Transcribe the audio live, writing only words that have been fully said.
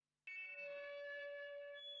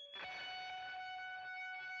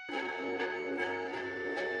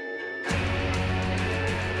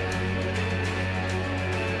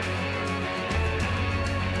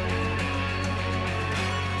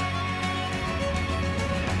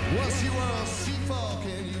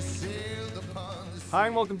Hi,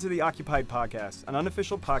 and welcome to the Occupied Podcast, an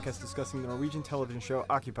unofficial podcast discussing the Norwegian television show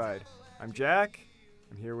Occupied. I'm Jack.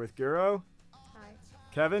 I'm here with Guro. Hi.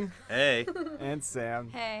 Kevin. Hey. And Sam.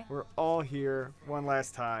 Hey. We're all here one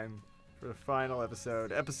last time for the final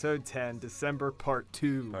episode, episode 10, December Part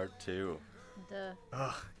 2. Part 2. Duh.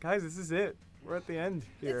 Ugh, guys, this is it. We're at the end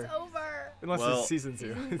here. It's over. Unless Well, it's season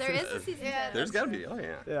 2. There is a season 2. There's got to be. Oh,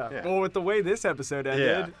 yeah. Yeah. Well, with the way this episode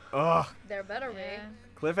ended, ugh. There better be.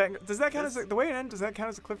 Cliffhanger. Does that count as the way it ends? Does that count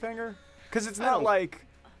as a cliffhanger? Because it's not don't- like.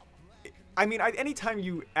 I mean, anytime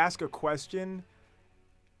you ask a question,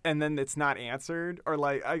 and then it's not answered, or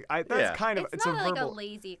like that's Yeah. kind of It's a not like verbal. a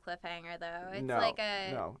lazy cliffhanger though. It's no, like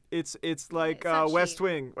a no. It's like It's not West cheap.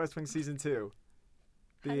 Wing season 2.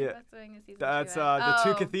 How did West Wing in season That's 2 the two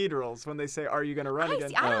end? cathedrals when they say, "Are you gonna run I again?"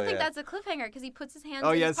 see. I don't Oh, think yeah. that's a cliffhanger because he puts his hands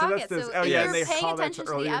Oh, in yeah, his so that's pocket. this- So oh, if yeah, you're they paying call that attention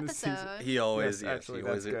to the early in the season. episode, He always, Yes, actually, he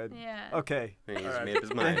always that's good. yeah. Okay. He's All right. made up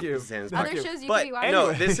his mind. Thank you. His hands Thank Other you. shows you But could be watching. no,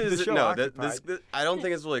 Anyway, this the is show no. Occupied. I don't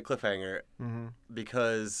think it's really a cliffhanger Mm-hmm.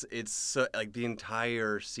 because it's so, like the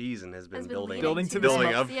entire season has been building Building to building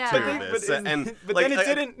this up moment. Yeah. to But they- this, but and but like then it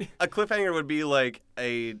didn't. a cliffhanger would be like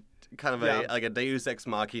a kind of Yeah. a Deus Ex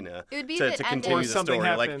Machina It would be to if it ended- continue Or the something story.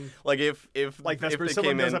 happened. Like if Like if Vesper, they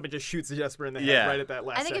someone came goes in, up and just shoots Jesper in the head Yeah. right at that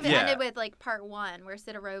last I think if second. it Yeah. ended with like part 1 where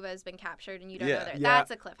Sidorova has been captured and you don't Yeah. know there, Yeah.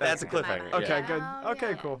 that's a cliffhanger. That's a in my cliffhanger, mind. Okay, yeah. good. Oh, Okay,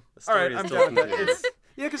 yeah. cool. The story All right, is I'm still down with that. continuing. It's,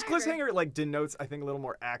 yeah, because I agree. cliffhanger like denotes, I think, a little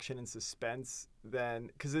more action and suspense than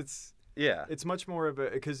because yeah. it's much more of a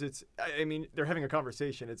because it's. I mean, they're having a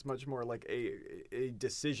conversation. It's much more like a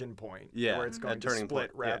decision point. Yeah, where it's a going to turning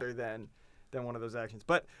split point, yeah. rather than one of those actions.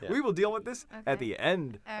 But Yeah. we will deal with this at Okay. the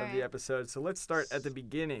end All of the right. episode. So let's start at the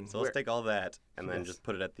beginning. So let's where- take all that and then Yes. just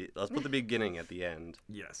put it at the. Let's put the beginning at the end.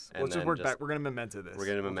 Yes. and Let's just then work just- back. We're gonna memento this. we're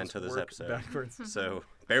gonna We'll memento just this work episode. backwards. So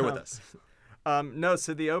bear with us. No,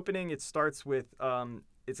 so the opening, it starts with,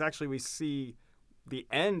 it's actually, we see the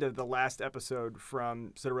end of the last episode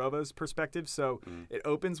from Sidorova's perspective. So it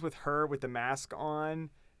opens with her with the mask on,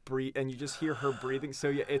 and you just hear her breathing. So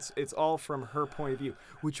yeah, it's all from her point of view,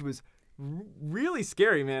 which was really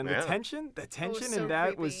scary, man. Yeah. The tension so in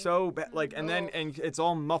that was creepy. so like, and then Oh. and it's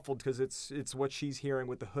all muffled because it's what she's hearing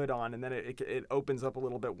with the hood on, and then it opens up a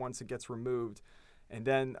little bit once it gets removed. And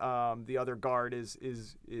then the other guard is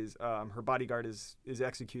her bodyguard is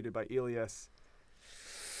executed by Elias.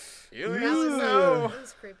 You That That was, No. that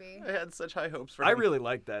was creepy. I had such high hopes for I him. really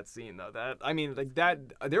liked that scene though. That I mean, like that.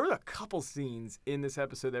 There were a couple scenes in this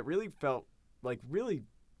episode that really felt like really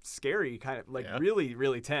scary, kind of like Yeah.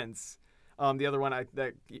 really tense. The other one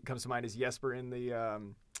that comes to mind is Jesper in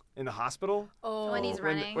the hospital. Oh, when he's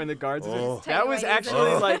running. When the guards. Oh. Just tell That you was what he's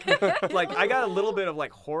actually doing. like I got a little bit of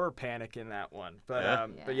like horror panic in that one. But Yeah.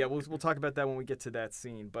 but yeah, we'll talk about that when we get to that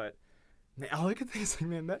scene. But man, all I could think is like,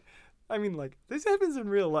 man, that I mean, like this happens in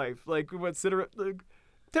real life. Like what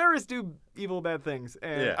terrorists do evil bad things,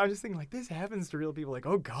 and Yeah. I'm just thinking like this happens to real people. Like,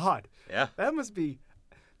 oh God, Yeah. that must be.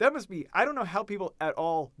 I don't know how people at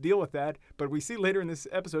all deal with that, but we see later in this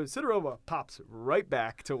episode, Sidorova pops right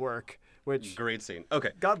back to work, which Great scene. Okay.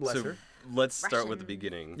 God bless so her. let's start with the Russian.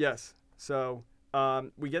 beginning. Yes. So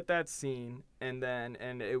we get that scene, and then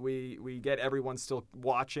we get everyone still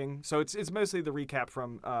watching. So it's mostly the recap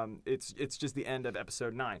from it's just the end of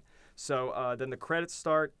episode 9. So then the credits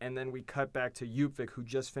start, and then we cut back to Yupvik, who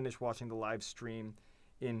just finished watching the live stream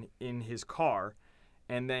in his car,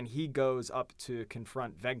 and then he goes up to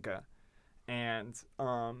confront Venka, and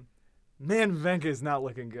man, Venka is not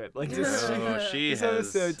looking good. Like just No, she this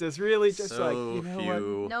has episode just really just so like you know what.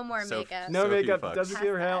 few, No more so- makeup. No so few makeup, fucks. doesn't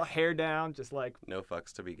give her Past that. hair down, just like No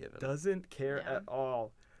fucks to be given. doesn't care Yeah. at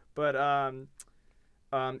all. But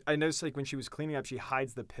I noticed like when she was cleaning up, she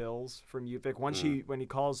hides the pills from Yupik. When he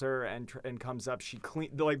calls her and comes up, she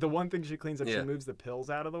the one thing she cleans up, she Yeah. moves the pills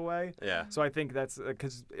out of the way. Yeah. So I think that's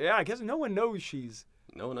because I guess no one knows she's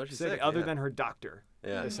No one knows she's sick sick. other yeah. than her doctor.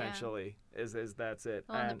 Yeah. Essentially, is that's it.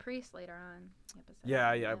 Well, and And- the priest later on. Episode.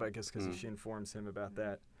 yeah, but I guess because Mm. she informs him about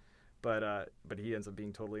that. But he ends up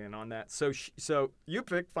being totally in on that. So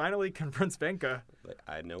Yupik finally confronts Venka, Like,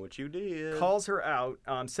 I know what you did. calls her out,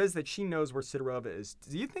 says that she knows where Sidorova is.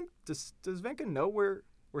 Do you think does Venka know where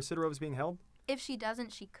Sidorova is being held? If she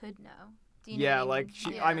doesn't, she could know. Do you know Yeah, what I like mean?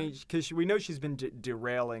 she. Yeah. I mean, because we know she's been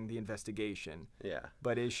derailing the investigation, Yeah.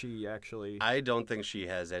 but is she actually? I don't think she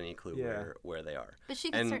has any clue Yeah. where they are. But she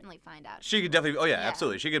could and certainly find out. She could definitely. Oh yeah, Yeah.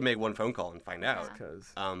 absolutely. She could make one phone call and find out. Yeah.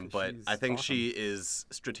 Because But I think she is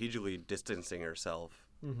strategically distancing herself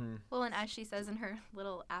Mm-hmm. Well, and as she says in her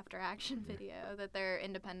little after-action video, that they're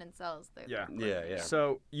independent cells. They're Yeah. Yeah.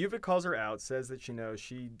 So Yuvik calls her out, says that she knows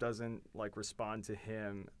she doesn't like respond to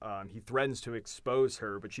him. He threatens to expose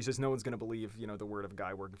her, but she says no one's gonna believe the word of a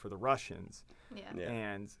guy working for the Russians. Yeah.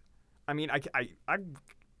 And I mean, I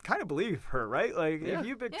kind of believe her, right? Like Yeah. if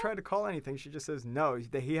Yuvik Yeah. tried to call anything, she just says no.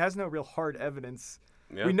 He has no real hard evidence.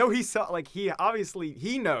 Yeah. We know he saw, like he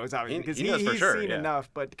knows obviously because he knows for he's sure, seen yeah. enough,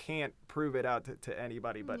 but can't prove it out to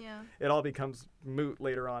anybody. But Yeah. it all becomes moot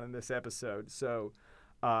later on in this episode. So,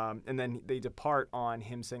 and then they depart on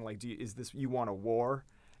him saying like, is this you want a war?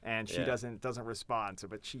 And she Yeah. doesn't respond. So,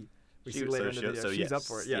 but we see She- later so in the video she- so she's yes, up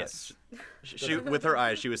for it. Yes. She with her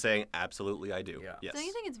eyes, she was saying, "Absolutely, I do." Yeah. Yes. Don't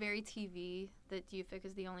you think it's very TV that Yufik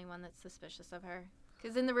is the only one that's suspicious of her?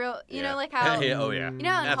 Because in the real, you Yeah. know, like how Yeah, oh yeah. you know,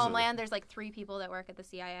 how in Absolutely. Homeland, there's like 3 people that work at the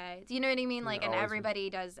CIA. Do you know what I mean? Like, and always. everybody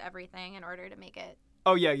does everything in order to make it.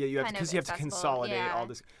 Oh yeah. You have kind of because you have to accessible, consolidate yeah. all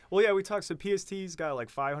this. Well, yeah, we talked. So PST's got like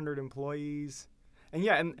 500 employees, and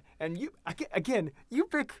yeah, and you again,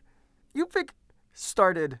 Yuvik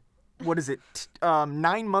started. What is it?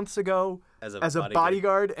 9 months ago As a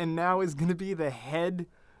bodyguard, and now is going to be the head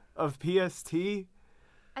of PST.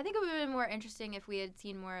 I think it would have been more interesting if we had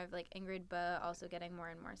seen more of like Ingrid Buh also getting more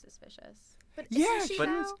and more suspicious. But Yeah, isn't she but-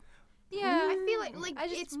 now? Yeah, I feel like I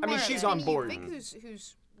just it's more more of she's it. on been board. Yuvik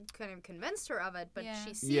who's kind of convinced her of it, but Yeah.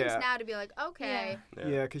 she seems Yeah. now to be like, okay,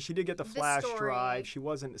 Yeah, because she did get the This flash story- drive. She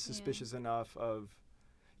wasn't suspicious enough of.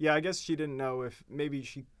 Yeah, I guess she didn't know if maybe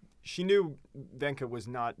she knew Venka was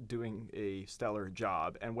not doing a stellar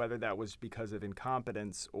job, and whether that was because of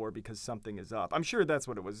incompetence or because something is up. I'm sure that's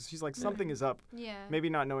what it was. She's like, something is up. yeah. Maybe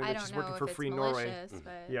not knowing I that don't she's know working if for it's Free Norway. malicious,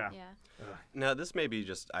 but Yeah. Now, this may be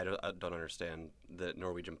just I don't understand the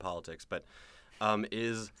Norwegian politics, but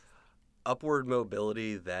is upward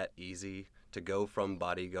mobility that easy to go from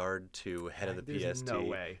bodyguard to head of the There's PST? no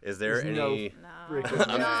way. Is there There's no any? No. freaking-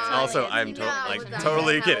 I'm, No, also, it's I'm not like with that.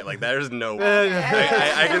 totally That's kidding. how- Like there's no. Okay.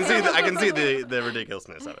 I can see I can see the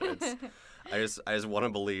ridiculousness of it. I just want to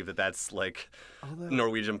believe that that's like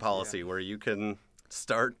Norwegian policy where you can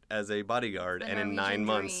start as a bodyguard The and in 9 Norwegian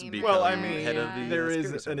months dream. become Well, I Yeah, mean, head of yeah. the there security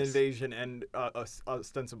is an service. invasion, and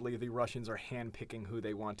ostensibly the Russians are handpicking who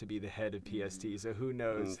they want to be the head of PST. So who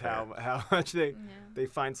knows Okay. how much Yeah. they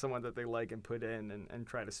find someone that they like and put in and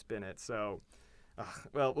try to spin it. So,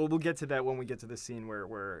 well, we'll get to that when we get to the scene where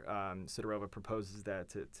Sidorova proposes that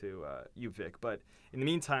to Yuvik. But in the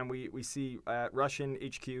meantime, we see at Russian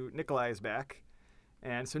HQ, Nikolai is back.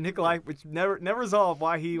 And so Nikolai, which never resolved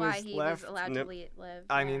why he Why was he left. was allowed Yep. to live.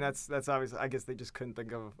 I yeah. mean, that's obvious. I guess they just couldn't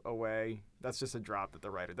think of a way. That's just a drop that the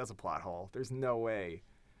writer. That's a plot hole. There's no way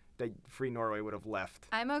that Free Norway would have left.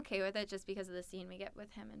 I'm okay with it just because of the scene we get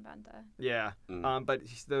with him and Benta. Yeah. Mm. But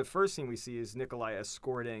the first scene we see is Nikolai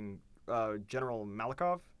escorting General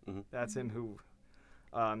Malikov. Mhm. That's him who.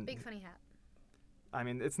 big funny hat. I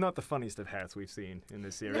mean, it's not the funniest of hats we've seen in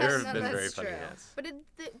this series. There No, have been that's very funny true. hats. But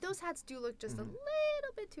those hats do look just a little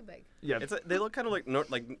bit too big. Yeah. It's they look kind of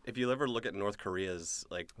like if you ever look at North Korea's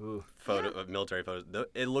like Ooh. photo of military photos,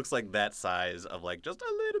 it looks like that size of like just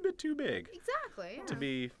a little bit too big Exactly. Yeah. to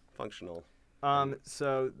be functional.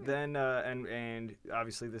 So then, and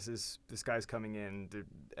obviously this guy's coming in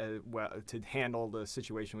to handle the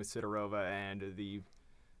situation with Sidorova and the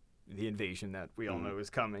invasion that we all know is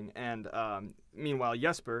coming. And meanwhile,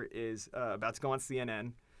 Jesper is about to go on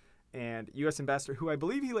CNN, and U.S. ambassador, who I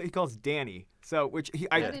believe he calls Danny. So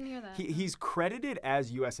I didn't hear that. he's credited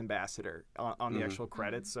as U.S. ambassador on the Mhm. actual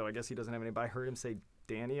credits. So I guess he doesn't have anybody. I heard him say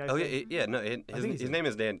Danny. I Oh think. yeah, no, think his he's name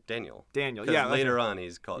is Daniel. Daniel. 'Cause Yeah. later on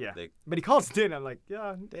he's called. Yeah. They, But he calls Danny. I'm like,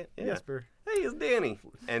 yeah, yeah. Jesper. Hey, it's Danny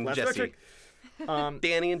and Flashback Jesse. check.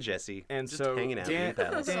 Danny and Jesse. And just so hanging out Dan- being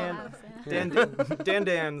pals. Dan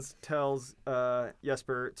Dans tells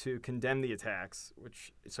Jesper to condemn the attacks,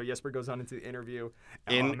 so Jesper goes on into the interview.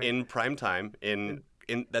 in prime time in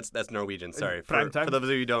that's Norwegian. Sorry prime for time? those of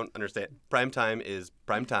you who don't understand. Prime time is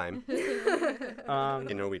prime time um,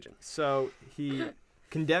 in Norwegian. so he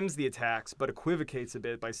condemns the attacks, but equivocates a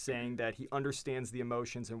bit by saying that he understands the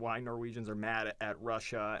emotions and why Norwegians are mad at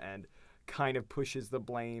Russia, and kind of pushes the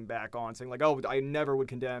blame back on, saying like, "Oh, I never would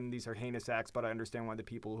condemn these are heinous acts, but I understand why the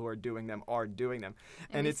people who are doing them are doing them."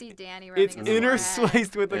 And we it's see Danny running it's his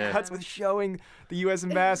intersliced with the Yeah. cuts with showing the U.S.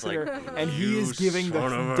 ambassador, and he "You is giving the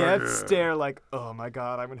son of a death gun." stare, like, "Oh my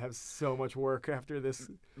God, I'm gonna have so much work after this."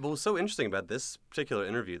 What was so interesting about this particular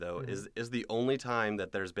interview, though, Mm-hmm. is the only time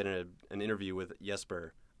that there's been an interview with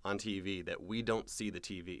Jesper on TV that we don't see the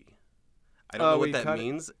TV. I don't know we what that kinda-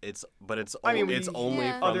 means. It's I mean, it's we- only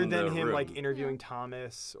Yeah. from Other than the him room. like interviewing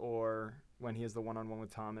Thomas, or when he has the one-on-one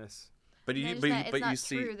with Thomas. But No, you, just but, that but it's not you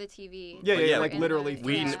see, through the TV. Yeah, yeah, or like in literally the-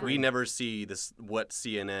 through the yeah. screen. we never see this what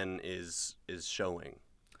CNN is showing.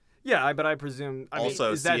 Yeah, but I presume. I Also,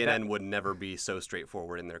 mean, is that CNN would never be so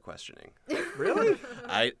straightforward in their questioning. really?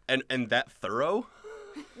 And that thorough.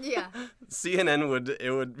 Yeah. CNN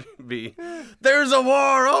would be, there's a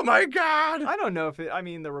war. Oh my God. I don't know if it. I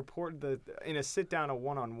mean, the report in a sit down, a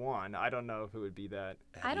one-on-one. I don't know if it would be that.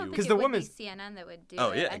 I don't think 'Cause it the would women's- be CNN that would do Oh,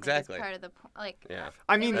 it. yeah, I think exactly. it's part of the like. Yeah.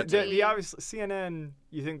 I It mean, would the be- obvious CNN.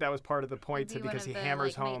 You think that was part of the point It'd be one because of he the,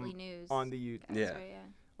 hammers like, home nightly news on the. guys, Yeah.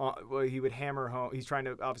 right, Well, he would hammer home. He's trying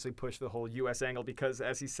to obviously push the whole U.S. angle because,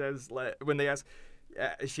 as he says, when they ask,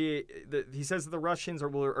 he says that the Russians are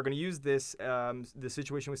going to use this the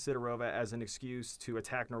situation with Sidorova as an excuse to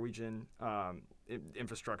attack Norwegian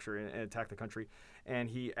infrastructure and attack the country. And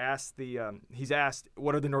he's asked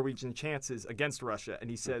what are the Norwegian chances against Russia, and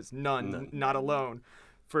he says none. Not alone.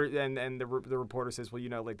 And the reporter says, well,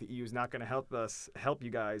 like the EU is not going to help you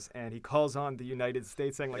guys, and he calls on the United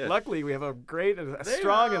States saying, like, luckily we have a great, a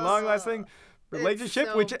strong and long-lasting relationship,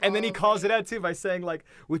 so and then he calls it ballsy. out too by saying, like,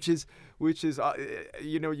 which is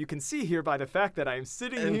you can see here by the fact that I am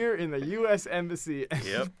sitting here in the U.S. embassy, and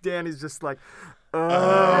Yep. Danny's just like,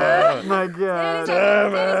 oh my god.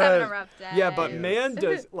 Danny's having a rough day. Yeah, but man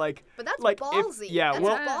does like. But that's like ballsy. Yeah, That's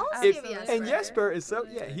well, ballsy if, of Jesper. and Jesper is so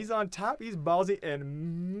he's on top, he's ballsy,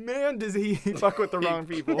 and man does he fuck with the wrong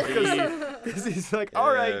people because he's like,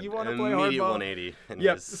 all right, you want to play immediate hardball. 180. in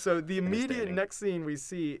Yep. his So the immediate understanding. next scene we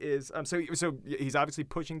see is so he's obviously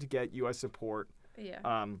pushing to get U.S. support.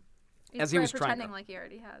 Yeah. He's as he was trying pretending to. like he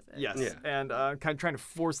already has it. Yes, Yeah. and kind of trying to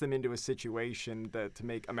force them into a situation to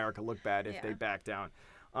make America look bad if they Yeah. back down.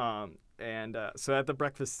 So at the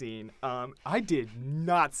breakfast scene, I did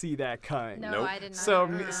not see that coming. No, Nope. I did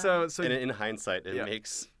not. So And in hindsight, it Yeah.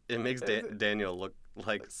 makes Daniel look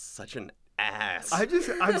like such an ass. I'm just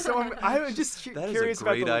that is curious a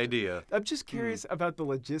great about the idea. I'm just curious about the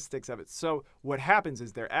logistics of it. So what happens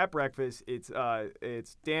is they're at breakfast. It's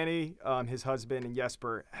Danny, his husband, and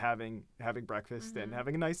Jesper having breakfast and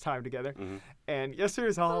having a nice time together. And Jesper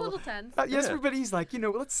is A all little tense. Jesper, but he's like,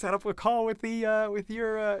 let's set up a call with with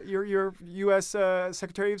your U.S.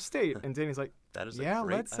 Secretary of State. And Danny's like, That is a yeah,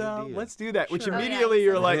 great idea. let's do that. Which Sure. Oh, yeah, immediately he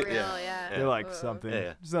you're said like, for real, Yeah. yeah. you're like Ugh. something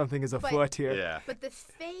Yeah. something is But- afoot here. Yeah. But the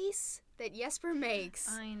face that Jesper makes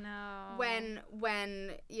I know. when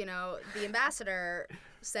the ambassador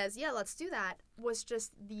says, yeah, let's do that, was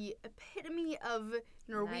just the epitome of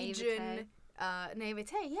Norwegian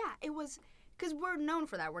naivete. Yeah, it was, because we're known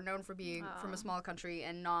for that. We're known for being from a small country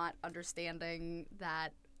and not understanding that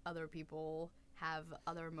other people have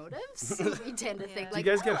other motives. We tend to think Do like,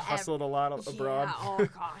 you guys get oh, hustled a lot abroad? Yeah, oh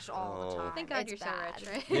gosh, all the time. Thank God It's you're bad.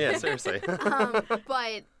 so rich, right? Yeah, seriously.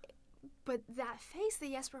 But that face that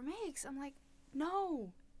Jesper makes, I'm like,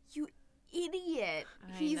 no, you idiot.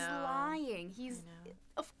 I He's know. lying.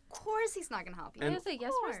 Of course he's not gonna help you. I was say Of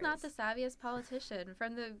Jesper's not the course. savviest politician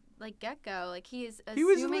from the get go. Like he is He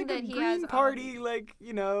was assuming like that a he Green has Party,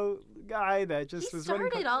 guy that just He was running.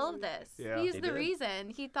 started all of this. Yeah. He's He the did. reason.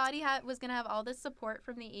 He thought he was going to have all this support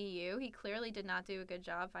from the EU. He clearly did not do a good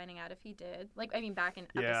job finding out if he did. Back in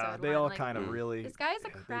Yeah, episode they 1. all like, kind of really. This guy is a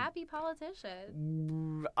yeah, they- crappy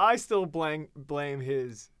politician. I still blame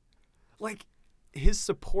his, his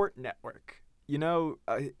support network.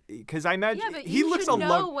 Because I imagine Yeah, but he you looks should a know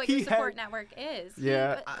lot. what he your support had, network is.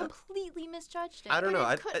 Yeah. He completely misjudged it. I don't know.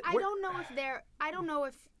 I don't know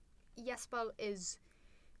if Jesper is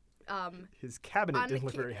his cabinet on the didn't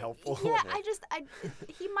look very helpful. Yeah,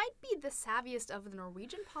 he might be the savviest of the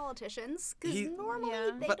Norwegian politicians because He- normally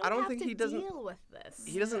Yeah. they But don't I don't have think to he doesn't- deal with this.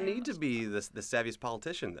 He doesn't need to be the savviest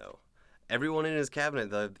politician, though. Everyone in his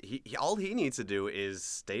cabinet, all he needs to do is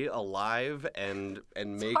stay alive and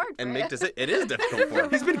make hard for him. decisions. It is difficult for him.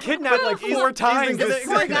 He's been kidnapped like 4 times. been- this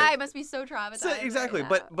Poor Exactly. guy must be so traumatized. So, exactly,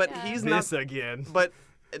 right but now. he's this not. again. But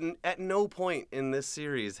at no point in this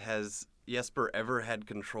series has Jesper ever had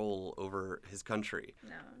control over his country.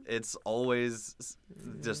 No. It's always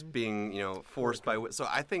just being, forced by. So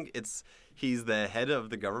I think he's the head of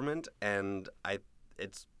the government, and I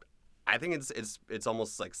think it's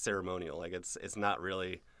almost like ceremonial. Like it's not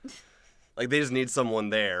really like they just need someone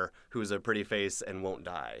there who's a pretty face and won't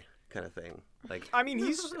die, kind of thing. Like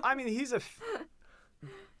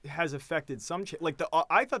has affected some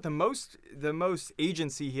I thought the most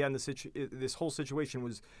agency he had in this whole situation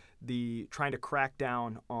was the trying to crack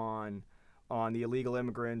down on the illegal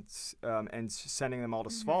immigrants and sending them all to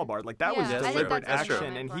Svalbard. Like that was Yeah, I think deliberate that's the action,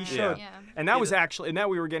 turning and he point. showed, Yeah. and that was actually, and that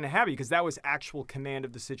we were getting happy because that was actual command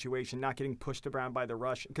of the situation, not getting pushed around by the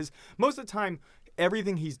Russian. Because most of the time,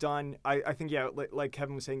 everything he's done, I think, like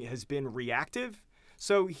Kevin was saying, has been reactive.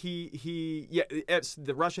 So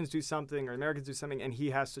the Russians do something or Americans do something, and he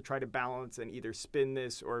has to try to balance and either spin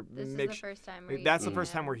this or This is make. the first time where That's the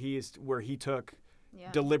first time where he took yeah.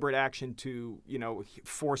 deliberate action to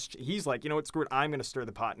force. He's like, what, screw it, I'm going to stir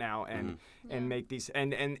the pot now and make these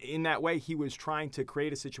and in that way he was trying to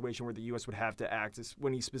create a situation where the U.S. would have to act.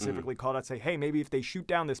 When he specifically called out, say, hey, maybe if they shoot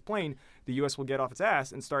down this plane, the U.S. will get off its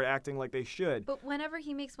ass and start acting like they should. But whenever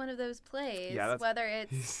he makes one of those plays, Yeah, whether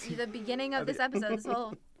it's the beginning of this episode, this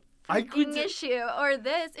whole I freaking issue, or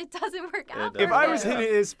this, it doesn't work out. doesn't. If I for was him.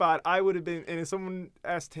 hitting his spot, I would have been. And if someone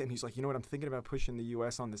asked him, he's like, you know what? I'm thinking about pushing the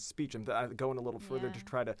U.S. on this speech. I'm going a little further Yeah. to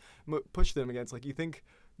try to push them against. Like, do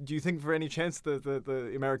you think for any chance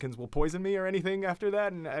the Americans will poison me or anything after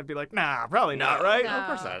that? And I'd be like, nah, probably not, right? No. Of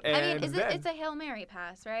course not. I mean, And it's a Hail Mary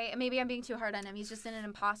pass, right? Maybe I'm being too hard on him. He's just in an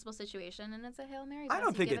impossible situation, and it's a Hail Mary pass. I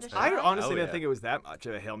don't You think give it's. it a I shot. honestly Oh, don't yeah. think it was that much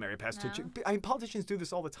of a Hail Mary pass. No? I mean, politicians do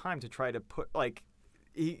this all the time to try to put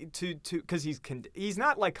because he's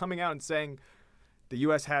not like coming out and saying the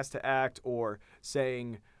U.S. has to act or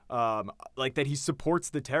saying like that he supports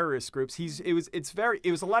the terrorist groups. It was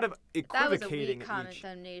a lot of That was a equivocating. weak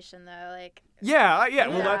condemnation, though. Like, Yeah.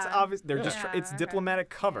 Well, that's Yeah. obvious. They're just. Yeah, It's okay. diplomatic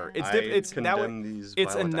cover. Yeah. It's that way. condemn these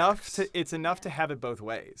It's violent enough acts. to. It's enough to have it both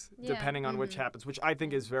ways, Yeah. depending on which happens, which I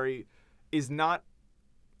think is not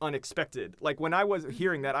unexpected. Like when I was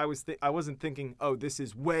hearing that, I wasn't thinking, oh, this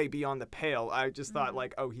is way beyond the pale. I just thought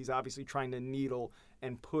like, oh, he's obviously trying to needle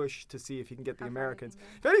and push to see if he can get the How far he Americans. can go.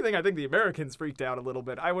 If anything, I think the Americans freaked out a little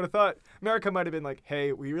bit. I would have thought America might have been like,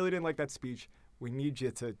 hey, we really didn't like that speech. We need you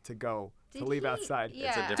to go, to Did leave he- outside. Yeah.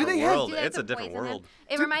 It's a Do different they have- world. Do they have It's a to different poison him? world.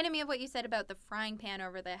 It reminded me of what you said about the frying pan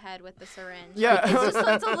over the head with the syringe. Yeah.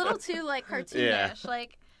 It's a little too like cartoonish.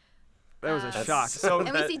 Like, That was a That's- shock. So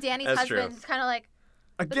and we see Danny's that's true. husband kind of like,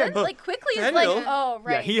 but again, then like quickly is like, Daniel. oh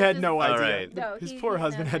right. yeah, he this had is- no idea. right. No, His he- poor he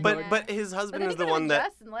husband knows had that. no But his But husband then is he the could've one that.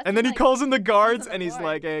 addressed and left And him, then he like, calls in the guards, on and the he's floor.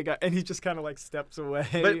 like, "Hey, guy," and he just kind of like steps away.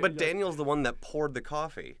 But Daniel's the one that poured the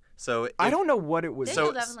coffee. So I if- don't know what it was. Daniel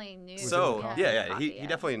So- definitely knew. So coffee? yeah, Coffee, he yeah.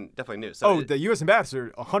 definitely knew. So Oh, the U.S.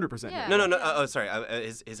 ambassador, 100%. Yeah. no. Yeah. Oh, sorry.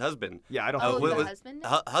 His husband. Yeah, I don't. Oh, think what the he was- was- husband.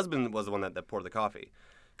 Husband was the one that poured the coffee,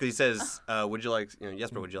 because he says, "Would you like,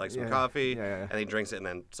 Jesper? Would you like some Yeah, coffee?" yeah. And he drinks it, and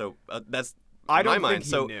then that's I in don't my think mind. he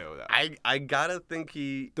so knew, though. I gotta think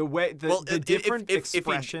he. The way the well, different if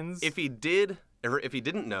expressions. If he did, or if he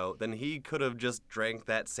didn't know, then he could have just drank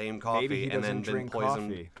that same coffee maybe he and doesn't then been drink poisoned.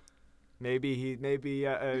 coffee. Maybe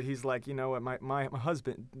he's like, you know what, my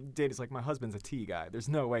husband, Data's like, my husband's a tea guy. There's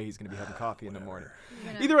no way he's gonna be having coffee in the morning.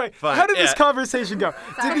 You know. Either way, Fine, how did this yeah. conversation go?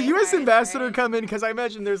 Did the U.S. sorry, ambassador sorry. come in? Because I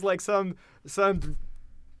imagine there's like some.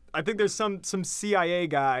 I think there's some CIA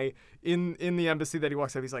guy in the embassy that he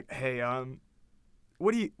walks up. He's like, hey,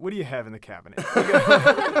 what do you have in the cabinet?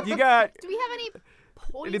 You got. Do we have any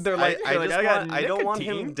poison? They're like, I they're like, just got want- I don't want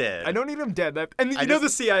him nicotine. dead. I don't need him dead. And I you know just- the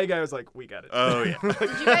CIA guy was like, we got it. Oh, yeah.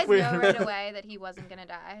 Did you guys We- know right away that he wasn't gonna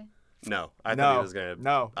die? No, I thought No, he was gonna.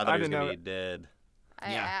 no, I thought I he was didn't gonna know be dead.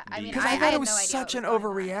 I mean, Because I I thought had it was no idea such what an was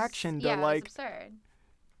going on. overreaction to, Yeah, it was like- absurd.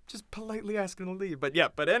 Just politely asking to leave. But yeah,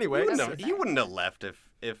 but anyway. He Okay. wouldn't have left if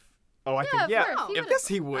Oh, I Yeah, think, of yeah. course, he If would've yes,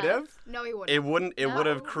 he would have. No, he wouldn't. it wouldn't. It would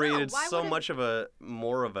No, have created why so would it- much of a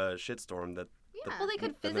more of a shitstorm that. Yeah. Well, they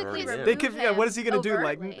could Then they're physically already remove in. They could, yeah. What is he gonna do?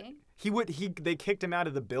 Like, overtly. they kicked him out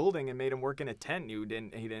of the building and made him work in a tent. He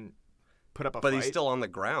didn't put up a But fight. he's still on the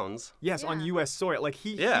grounds. Yes, on Yeah. U.S. soil. Like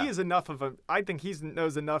he Yeah. is enough of a. I think he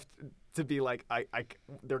knows enough to be like,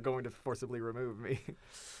 they're going to forcibly remove me.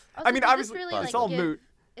 Also, I mean, does this obviously, really, it's like, all give- moot.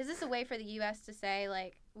 Is this a way for the U.S. to say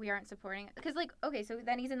like we aren't supporting it? Because like okay, so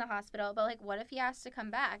then he's in the hospital, but like what if he has to come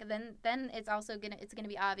back? Then it's also gonna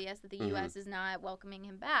be obvious that the Mhm. U.S. is not welcoming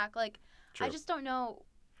him back. Like I True. just don't know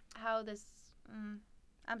how this.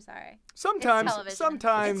 I'm sorry. It's Sometimes, television.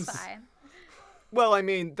 sometimes. It's fine. Well, I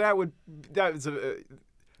mean, that was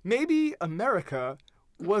maybe America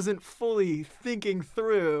wasn't fully thinking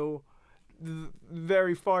through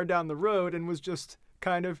very far down the road and was just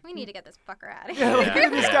kind of. We need to get this fucker out of Yeah, here. like,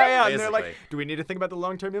 get this guy out, and they're basically. like, "Do we need to think about the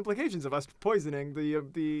long-term implications of us poisoning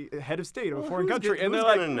the head of state of a foreign Who's country?" gonna- And they're who's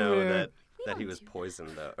like, gonna know "Eh." that don't he was do that. poisoned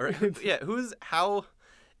though? Or who's how?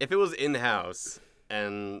 If it was in house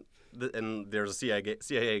and there's a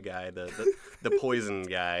CIA guy, the poison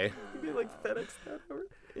guy. They, like FedEx that over.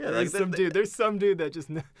 Yeah, There's some dude. There's some dude that just.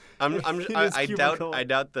 I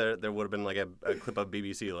doubt there would have been like a clip of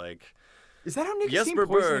BBC like Is that how nicotine Jesper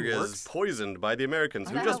poisoning Berg works? is poisoned by the Americans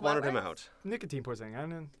Is who that just how what wanted him works? out. Nicotine poisoning.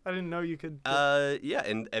 I didn't know you could. Yeah,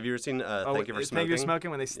 and have you ever seen Thank You for Smoking? Thank you for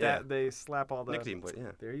smoking when they Yeah. they slap all the Nicotine poison.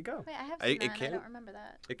 Yeah. There you go. Wait, I have I- seen it that. And I can- don't remember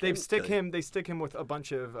that. It They can stick kill you. him. They stick him with a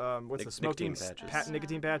bunch of what's the Nicotine smoking patches.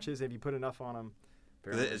 nicotine patches. If you put enough on him,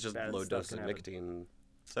 It's just low dose of nicotine.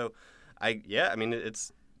 So, I mean,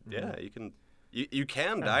 it's you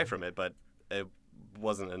can die from it, but it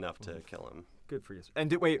wasn't enough to kill him. Good for you.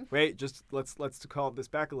 And wait, just let's call this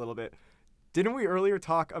back a little bit. Didn't we earlier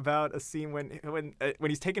talk about a scene when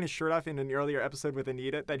he's taking his shirt off in an earlier episode with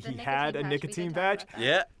Anita that he had a nicotine badge?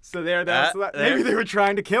 Yeah. So maybe they were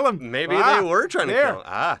trying to kill him. Maybe they were trying to kill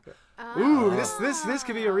him. Ooh, this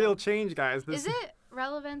could be a real change, guys. Is it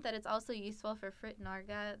relevant that it's also useful for Frit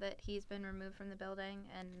Narga that he's been removed from the building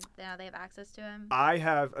and now they have access to him? I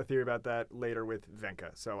have a theory about that later with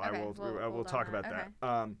Venka, so Okay, we'll talk about okay.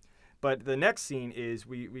 that. But the next scene is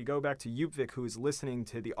we go back to Yupvik, who's listening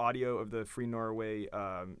to the audio of the Free Norway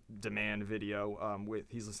demand video.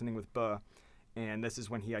 He's listening with Buh, and this is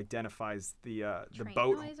when he identifies the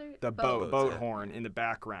boat horn in the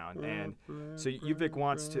background. And so Yupvik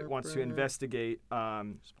wants to investigate.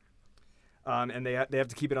 And they have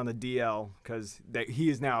to keep it on the DL because he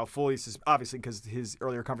is now fully obviously because his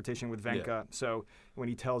earlier confrontation with Venka. Yeah. So when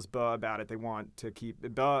he tells Buh about it, they want to keep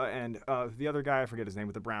Buh and the other guy, I forget his name,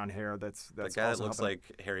 with the brown hair. That's the guy that looks helping.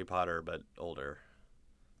 like Harry Potter but older.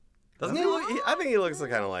 Doesn't he look? I think he looks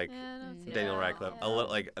kind of like Daniel Radcliffe, a little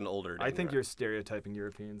like an older. Daniel I think you're stereotyping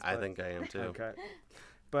Europeans. I think I am too. Okay,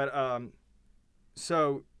 but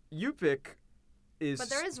so Yupvik is. But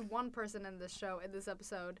there is one person in this show in this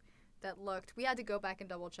episode that looked. We had to go back and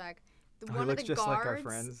double check. One of the just guards, like our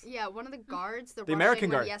friends. Yeah, one of the guards. The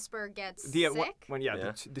American guard. When Jesper gets sick.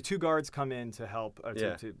 The two guards come in to help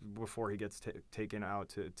before he gets taken out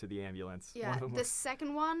to the ambulance. Yeah, the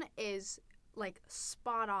second one is like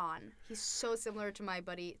spot on. He's so similar to my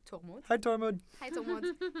buddy Tormod. Hi Tormod. Hi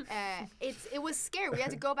Tormod. It was scary. We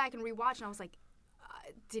had to go back and rewatch, and I was like,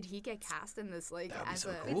 did he get cast in this like as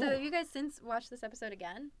a? Cool. So have you guys since watched this episode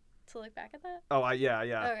again? To look back at that? Oh, yeah.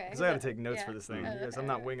 Okay. Because I got to take notes for this thing. Because I'm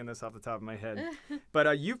not winging this off the top of my head. But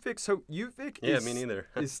Yupvik is me neither.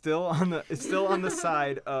 is still on the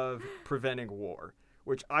side of preventing war,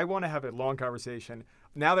 which I want to have a long conversation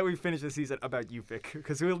now that we've finished the season about Yupvik,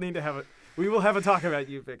 because we will have a talk about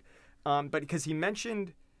Yupvik. But because he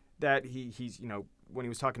mentioned that he's when he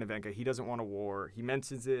was talking to Venka, he doesn't want a war. He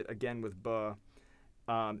mentions it again with Buh.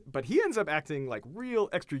 But he ends up acting like real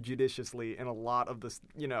extrajudiciously in a lot of this,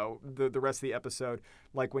 the rest of the episode.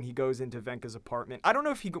 Like when he goes into Venka's apartment. I don't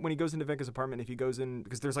know if when he goes into Venka's apartment, if he goes in,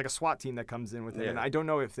 because there's like a SWAT team that comes in with him. And I don't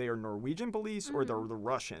know if they are Norwegian police or they're the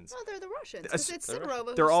Russians. No, they're the Russians. Because it's Sidorova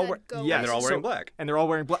and they're all wearing black. And they're all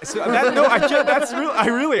wearing black. So that's real.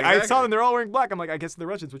 Exactly. I saw them. They're all wearing black. I'm like, I guess they're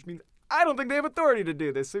Russians, which means I don't think they have authority to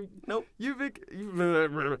do this. So nope.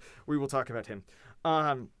 Yupvik, we will talk about him.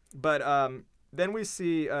 Then we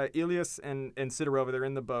see Elias and Sidorova. They're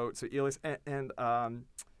in the boat. So Elias and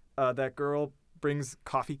that girl brings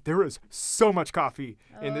coffee. There is so much coffee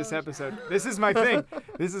in this episode. This is my thing.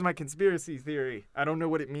 This is my conspiracy theory. I don't know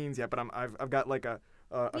what it means yet, but I've got like a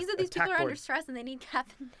these people are under stress and they need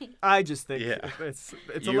caffeine. I just think it's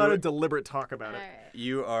a lot of deliberate talk about it. Right.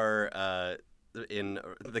 You are in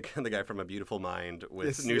the guy from A Beautiful Mind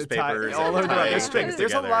with newspapers all over the strings.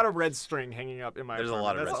 There's a lot of red string hanging up in my. There's a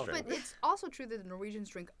lot of red string. But it's also true that the Norwegians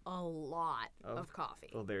drink a lot of coffee.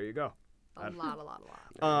 Well, there you go. A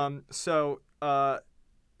lot. So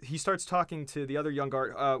he starts talking to the other young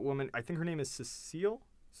guard woman. I think her name is Cecile.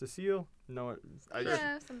 No.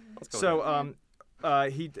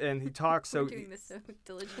 He talks. So we're doing this so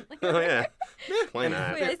diligently. Oh yeah. Why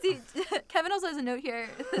not? Wait, I see. Kevin also has a note here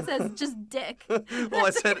that says just dick. Well,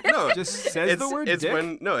 I said no. Just says the word dick.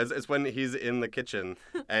 It's when he's in the kitchen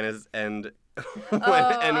when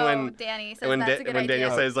Danny says when that's a good idea.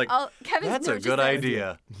 Daniel says like that's a good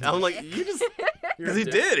idea. I'm like you just because he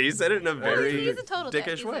did. He said it in a very he's a total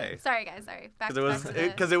dickish way. Sorry guys. Sorry.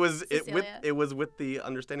 Because it was with the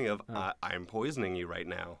understanding of I'm poisoning you right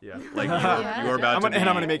now. Yeah. Like you're about to. And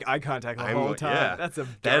I'm gonna make eye contact the whole time. Yeah.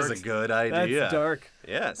 That is a good idea. That's dark.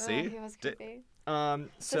 Yeah. See. He was creepy.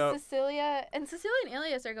 So Cecilia and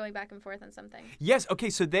Elias are going back and forth on something. Yes. Okay.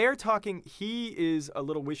 So they're talking. He is a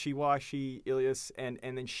little wishy-washy, Elias, and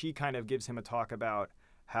then she kind of gives him a talk about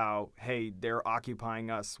how, hey, they're occupying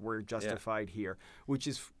us. We're justified here, which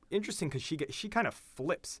is interesting because she kind of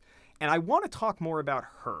flips, and I want to talk more about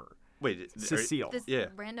her. Wait, Cecile. This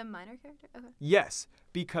random minor character? Okay. Yes,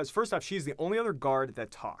 because first off, she's the only other guard that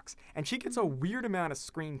talks, and she gets a weird amount of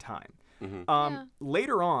screen time. Mm-hmm.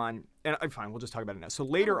 Later on, and fine, we'll just talk about it now. So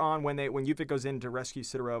later on, when Yupvik goes in to rescue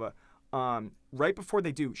Sidorova, right before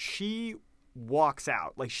they do, she walks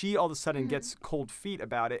out. Like she all of a sudden gets cold feet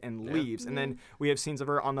about it and leaves. And then we have scenes of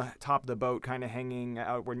her on the top of the boat, kind of hanging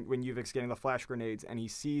out when Yupvik's getting the flash grenades, and he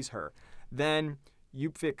sees her. Then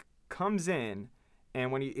Yupvik comes in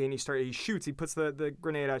And when he shoots, he puts the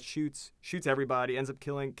grenade out, shoots everybody, ends up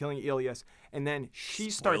killing Ilias, and then she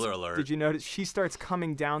starts. Spoiler alert. Did you notice she starts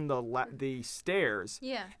coming down the stairs?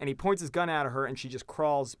 Yeah. And he points his gun at her, and she just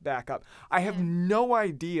crawls back up. I have no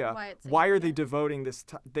idea Why are it's they devoting this.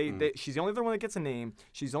 She's the only one that gets a name.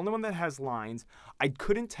 She's the only one that has lines. I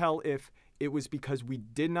couldn't tell if it was because we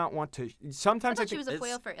did not want to. I Sometimes thought she was a it's-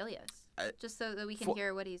 foil for Ilias, just so that we can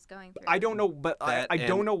hear what he's going through. I don't know, but I That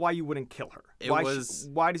don't and know why you wouldn't kill her. it Why was-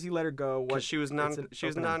 why does he let her go? Because she was it's an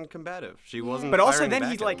open end. non-combative. She wasn't. But also firing then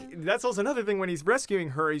back he's at like, him. that's also another thing when he's rescuing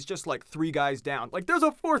her, he's just like 3 guys down. Like there's a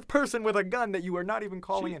 4th person with a gun that you are not even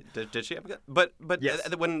calling in. Did she have a gun? But Yes.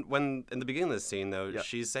 when in the beginning of this scene though, Yeah.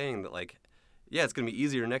 she's saying that like, yeah, it's gonna be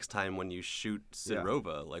easier next time when you shoot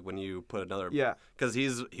Sinrova, like when you put another. Yeah. Because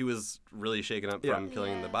he was really shaken up Yeah. from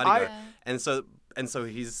killing the Yeah. bodyguard, I- and so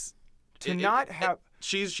he's To not have-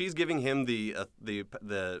 she's giving him the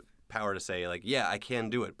power to say like, yeah, I can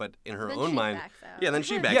do it, but in her Then own she mind, backs out. yeah, then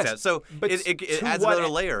she backs Yes, out. So but it to adds what another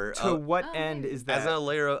e- layer. To what Oh, end maybe. is adds that? another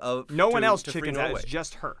layer of No one else to Free chickens out. Norway. It's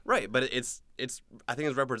just her. Right, but it's I think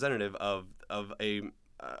it's representative of a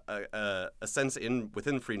sense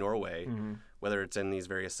within Free Norway, whether it's in these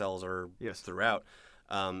various cells or Yes. throughout,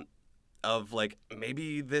 of like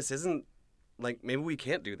maybe this isn't like maybe we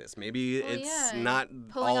can't do this. Maybe Well, it's yeah, not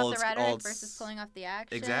pulling all off it's the all rhetoric it's- versus pulling off the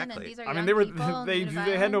action. Exactly. And these are I mean, young they were people they new to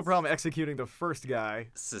had no violence. problem executing the first guy.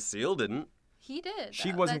 Cecile didn't. He did.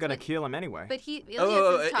 She though. wasn't That's going to what- kill him anyway. But Ilias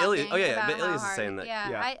oh, is talking Ilias- oh, yeah, about but how Ilias is hard. saying that. Yeah,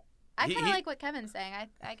 Yeah. I He- kind of he- like what Kevin's saying.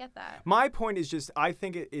 I get that. My point is just I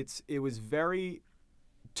think it was very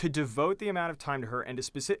to devote the amount of time to her and to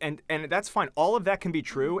specific and that's fine. All of that can be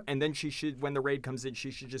true, and then she should, when the raid comes in, she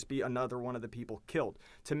should just be another one of the people killed.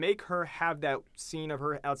 To make her have that scene of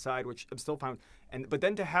her outside, which I'm still fine, but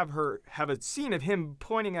then to have her have a scene of him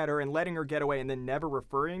pointing at her and letting her get away and then never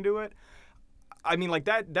referring to it. I mean, like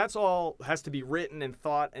that's all has to be written and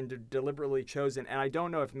thought and deliberately chosen. And I don't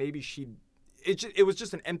know if maybe it was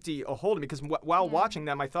just an empty hole to me, because while watching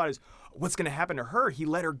them, I thought is what's going to happen to her? He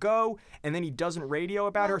let her go, and then he doesn't radio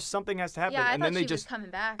about her. Something has to happen, Yeah, I and thought then they she just. was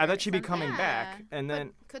coming back. I or thought she'd be something. coming Yeah. back, and But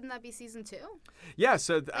then couldn't that be season 2? yeah.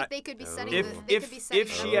 So Like they could be setting. if they could be setting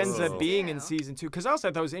if she up ends season up being in 2. season 2, because also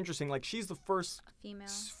I thought it was interesting. Like she's the first Female.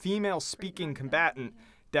 female speaking combatant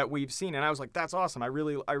that we've seen, and I was like, that's awesome. I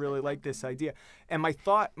really like this idea. And my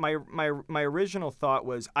thought, my original thought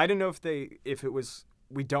was, I don't know if it was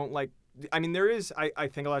we don't like. I mean, there is. I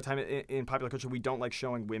think a lot of time in popular culture we don't like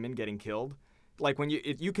showing women getting killed. Like when you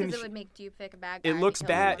can. Because it would make you pick a bad guy. It if looks you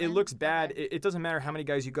killed a bad. It woman. looks bad. Okay. It doesn't matter how many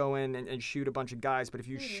guys you go in and shoot a bunch of guys, but if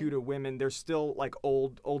you shoot a women, there's still like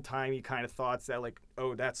old timey kind of thoughts that like,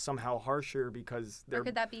 oh, that's somehow harsher because Or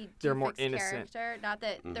could that be they're more Dufek's innocent. character? Not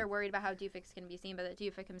that they're worried about how Dufek's can be seen, but that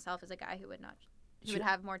Dufek himself is a guy who would not. He would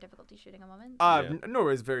have more difficulty shooting a woman. Yeah.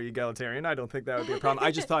 Norway is very egalitarian. I don't think that would be a problem.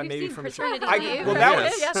 I just thought We've maybe seen from fraternity I, leave. well that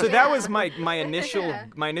was Yeah. so that was my initial Yeah.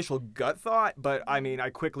 my initial gut thought, but I mean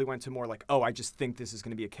I quickly went to more like, oh, I just think this is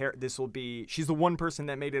going to be she's the one person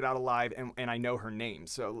that made it out alive, and I know her name,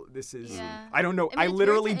 so this is Yeah. I don't know. I mean, I it's weird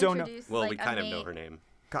literally to don't know. introduce, Well, like, we a kind of know mate- her name.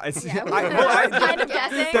 It's- Yeah, kind of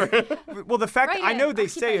guessing. well, the fact Right, I know yeah. they I'll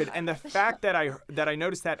keep say an it, eye and the on it. fact that I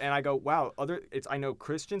noticed that, and I go, wow, I know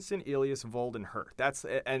Christensen, Ilias, Vold, and her. That's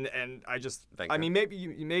and I just I Venka. mean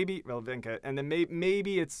maybe Venka, and then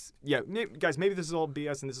maybe it's guys, maybe this is all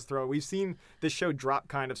BS and this is throw. We've seen this show drop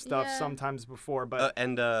kind of stuff Yeah. sometimes before, but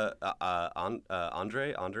Anders.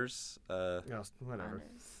 whatever.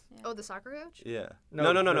 Yeah. Oh, the soccer coach? Yeah.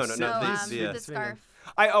 No, No. the No, These- yeah. the scarf.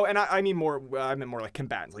 I mean more. I meant more like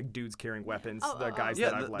combatants, like dudes carrying weapons. Oh, the oh, guys Yeah,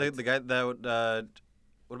 that I've the liked. guy that would.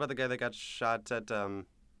 What about the guy that got shot at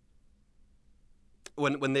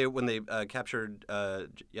when they captured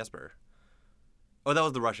Jesper? Oh, that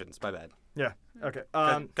was the Russians. My bad. Yeah. Okay.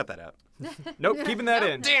 Cut that out. Nope. Keeping that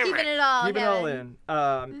in. Keeping it all. Keep it all Kevin.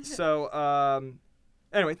 in. So,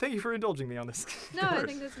 anyway, thank you for indulging me on this. No, I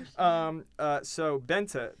think that's interesting. So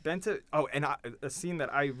Benta. Oh, and a scene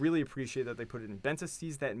that I really appreciate that they put it in. Benta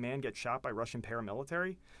sees that man get shot by Russian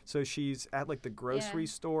paramilitary. So she's at like the grocery Yeah.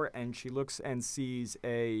 store, and she looks and sees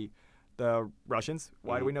the Russians.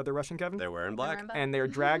 Why do we know they're Russian, Kevin? They're wearing black. Remember? And they're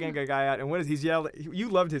dragging a guy out, and what is he's yelling? You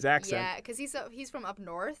loved his accent. Yeah, because he's from up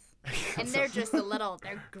north, and they're just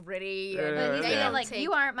they're gritty. Yeah. And But he's they saying, don't like, take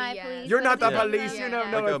you aren't my BS. police. You're not the Yeah. police. You know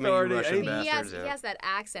Yeah. no Look at me, you authority. Russian And bastard. He has yeah. he has that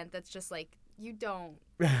accent that's just like you don't.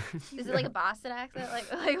 Is it like a Boston accent?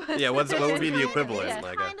 Like Yeah, what would be the Kind of- equivalent? It's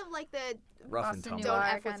Like kind of like the Rough and Boston tumble. don't Noir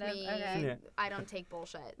f with kind of, me. okay. Yeah. I don't take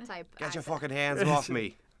bullshit type. get your accent. fucking hands off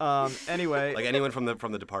me. Anyway, Like anyone from the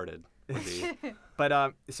Departed. Would be.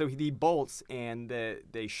 but so he bolts and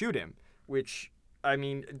they shoot him, which I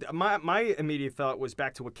mean, my immediate thought was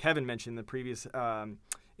back to what Kevin mentioned in the previous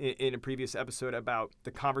in a previous episode about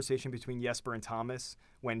the conversation between Jesper and Thomas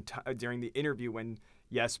when during the interview when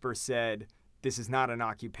Jesper said, "This is not an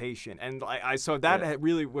occupation," and I saw that had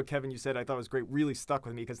really what Kevin you said I thought was great really stuck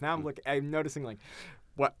with me because now I'm noticing like.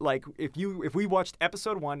 What like if we watched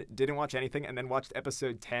episode 1, didn't watch anything, and then watched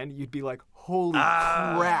episode 10, you'd be like, holy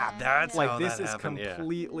crap! That's like how this that is happened,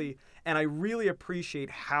 completely. And I really appreciate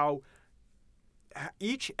how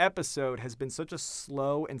each episode has been such a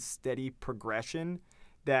slow and steady progression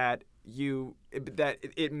that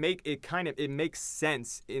it makes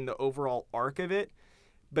sense in the overall arc of it.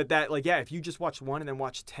 But that, like, yeah, if you just watch 1 and then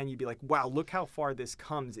watch 10, you'd be like, wow, look how far this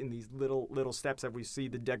comes in these little steps that we see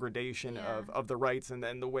the degradation of the rights and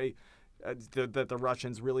then the way that the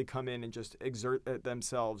Russians really come in and just exert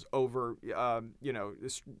themselves over,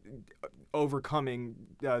 overcoming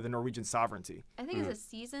the Norwegian sovereignty. I think as a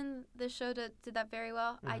season, the show did that very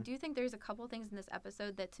well. I do think there's a couple things in this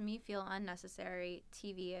episode that to me feel unnecessary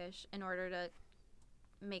TV-ish in order to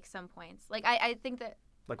make some points. Like, I think that...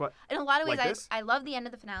 Like what? In a lot of ways, like I love the end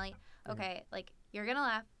of the finale. Okay, like, you're going to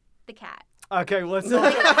laugh. The cat. Okay, let's. So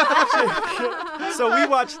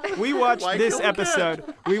we watched this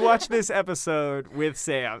episode. We watched this episode with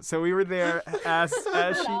Sam. So we were there as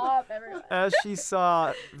she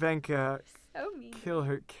saw Venka kill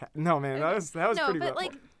her cat. No, man, that was pretty rough. No, but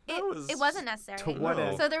like it wasn't necessary. To what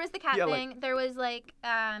end? So there was the cat thing. Like, there was like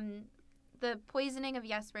the poisoning of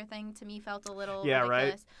Jesper thing to me felt a little ridiculous.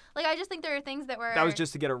 Right. Like I just think there are things that were. That was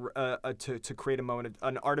just to get to create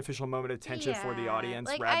an artificial moment of tension for the audience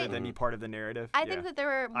like rather than be part of the narrative. I think that there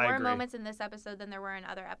were more moments in this episode than there were in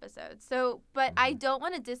other episodes. So, but I don't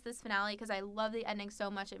want to diss this finale because I love the ending so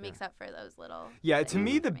much. It makes up for those little. Yeah, to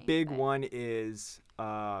me the big one is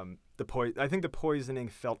I think the poisoning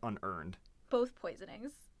felt unearned. Both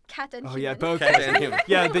poisonings. Cat and human. Oh yeah, both. Cat and human.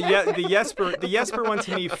 Yeah, the Jesper one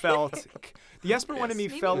to me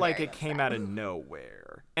felt like it came out of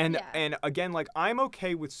nowhere. And again, like I'm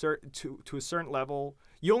okay with to a certain level.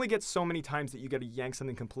 You only get so many times that you got to yank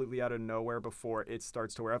something completely out of nowhere before it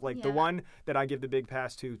starts to wear off. Like the one that I give the big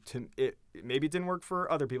pass to it maybe it didn't work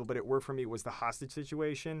for other people, but it worked for me was the hostage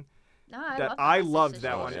situation. No, I loved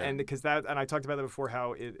that one, and because I talked about that before,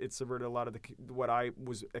 how it subverted a lot of what I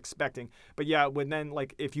was expecting. But yeah,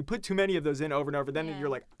 if you put too many of those in over and over, then you're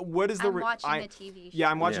like, what is the? I'm watching a TV show.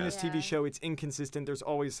 Yeah, I'm watching this TV show. It's inconsistent. There's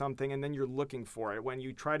always something, and then you're looking for it. When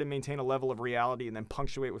you try to maintain a level of reality and then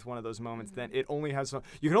punctuate with one of those moments, then it only has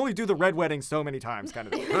you can only do the red wedding so many times, kind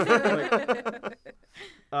of thing.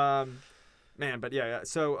 Man, but yeah.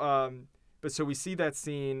 So. But so we see that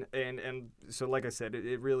scene, and so like I said,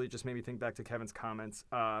 it really just made me think back to Kevin's comments.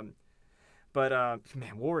 Man,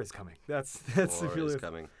 war is coming. That's war is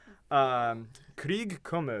coming. Krig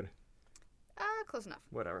kommer. Close enough.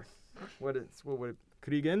 Whatever. What would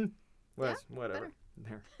Krigen? Whatever. Better.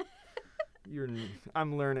 There.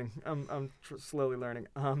 I'm learning. I'm slowly learning.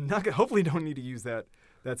 Hopefully don't need to use that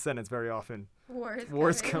sentence very often. War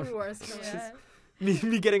is coming. War is coming. Yeah.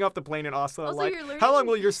 Me getting off the plane in Oslo, also, like, how long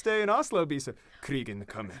will your stay in Oslo be? So, Krigen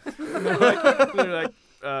kommer. They're like,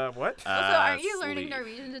 what? Also, aren't you learning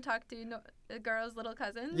Norwegian to talk to girls' little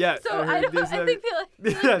cousins? Yeah. So I think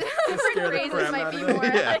phrases might be more.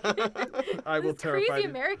 I will terrify crazy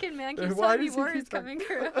American man keeps telling me war is coming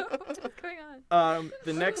through. What's going on?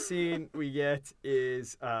 The next scene we get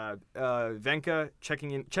is Venka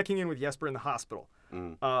checking in with Jesper in the hospital.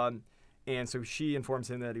 And so she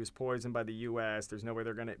informs him that he was poisoned by the U.S. There's no way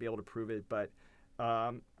they're going to be able to prove it. But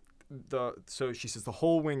so she says the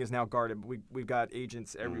whole wing is now guarded. We've got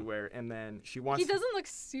agents everywhere. And then she wants... He doesn't look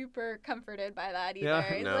super comforted by that either.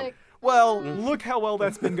 Yeah, He's no. like... Well, look how well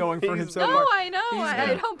that's been going for him so far. No, I know.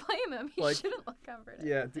 I don't blame him. He shouldn't look comforted.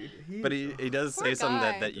 Yeah, dude, but he does say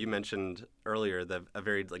something that you mentioned earlier, a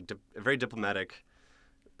very diplomatic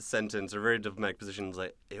sentence or very diplomatic position.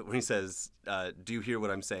 Like when he says, "Do you hear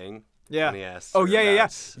what I'm saying?" Yeah. When he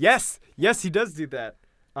asks yeah. Yes, he does do that.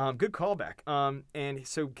 Good callback. And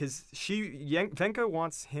so because Venka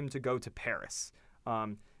wants him to go to Paris,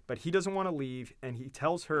 but he doesn't want to leave, and she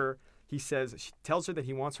tells her that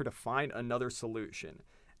he wants her to find another solution,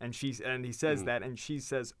 and he says that, and she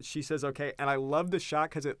says okay, and I love the shot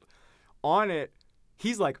because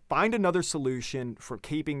he's like, find another solution for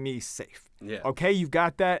keeping me safe. Yeah. Okay, you've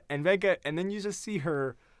got that, and Venka, and then you just see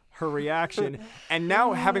her reaction, and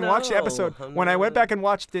now having watched the episode, when I went back and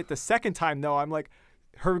watched it the second time, though, I'm like,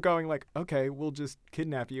 her going like, okay, we'll just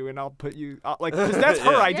kidnap you and I'll put you like, because that's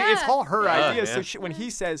her idea. It's all her idea. So when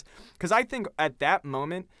he says, because I think at that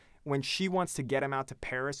moment when she wants to get him out to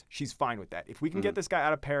Paris, she's fine with that. If we can get this guy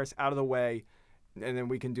out of Paris, out of the way, and then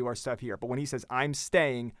we can do our stuff here. But when he says, I'm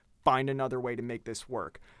staying, find another way to make this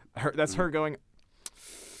work. That's her going,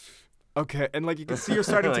 okay. And like you can see her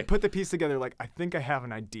starting to put the piece together like, I think I have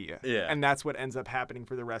an idea. Yeah. And that's what ends up happening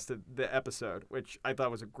for the rest of the episode, which I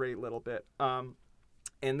thought was a great little bit.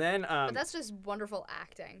 And then But that's just wonderful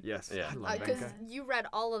acting. yes, Yeah. I love Because Venka. you read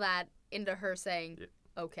all of that into her saying,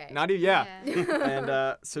 okay. Not even, yeah. Yeah.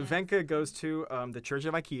 And so Venka goes to the Church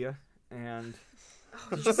of Ikea, and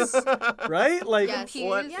right, like Yes.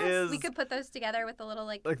 What Yes, is- we could put those together with the little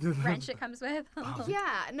like Like the- wrench it comes with.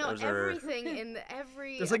 Yeah, no, Those are- everything in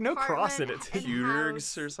every There's, like, no cross in apartment it, and Jurgs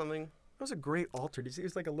house. or something. It was a great altar. Did you see? It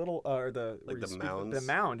was like a little, or the where Like you the speak- mounds? The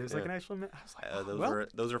mound. It was like Yeah. an actual. I was like, Those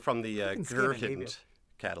well, are from the fucking Scandinavia. Gurkent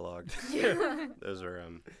catalog. Those are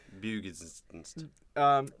Bugs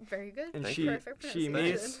and Very good. and Thank she you. Perfect she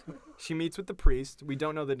pronunciation. meets with the priest. We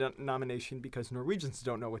don't know the denomination because Norwegians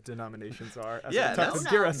don't know what denominations are. As Yeah, we talked that's- to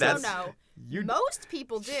No, Dira that's- says. You Most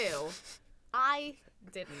people do. I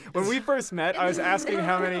didn't. When we first met, I was asking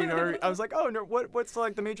how many. I was like, "Oh, what's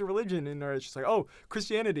like the major religion in Norway?" She's like, "Oh,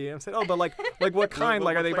 Christianity." And I said, "Oh, but like what kind?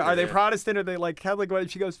 what Like, are flavor, they yeah. Protestant? Are they like Catholic?" What?"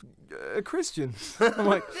 She goes, "Christian." I'm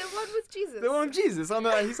like, The one with Jesus. "The one with Jesus he's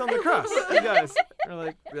on the cross." You guys are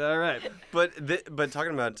like, "All right." But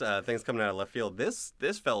talking about things coming out of left field, this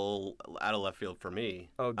fell out of left field for me.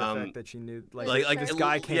 Oh, the fact that she knew like this church?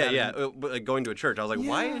 guy came. out Yeah, and- but, like, going to a church. I was like,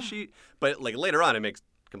 why Yeah. is she? But like later on, it makes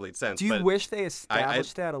complete sense. Do you but wish they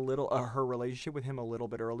established that a little her relationship with him a little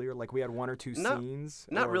bit earlier? Like we had one or two No, scenes.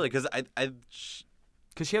 Not really, because I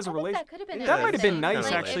because she has a I think relationship. that could have been. That might have been interesting. nice,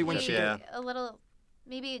 Like, actually, if when we- she- Yeah. a little,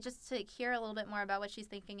 maybe just to hear a little bit more about what she's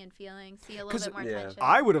thinking and feeling, see a little 'Cause- bit more Yeah. tension.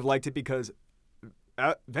 I would have liked it because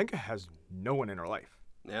Venka has no one in her life.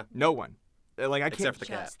 yeah. No one. Like I can't. Except for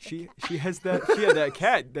the cat. Just the She has that. She had that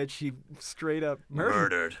cat that she straight up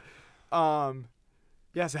murdered.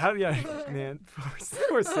 Yeah. So how? Yeah, man.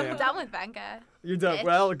 Poor Sam. Done with Venka. You're done. Bitch.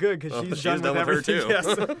 Well, good because Well, she's she's done, done with her, everything.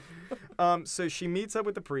 too. Yes. So she meets up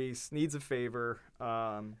with the priest, needs a favor.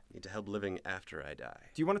 Need to help living after I die.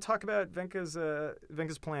 Do you want to talk about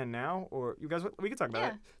Venka's plan now, or you guys? We can talk about Yeah.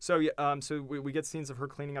 it. So yeah, so we get scenes of her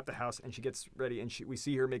cleaning up the house, and she gets ready, and we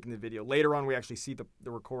see her making the video. Later on, we actually see the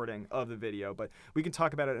recording of the video, but we can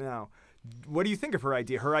talk about it now. What do you think of her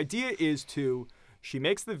idea? Her idea is she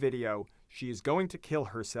makes the video. She is going to kill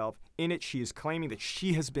herself. In it, she is claiming that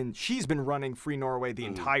she's been running Free Norway the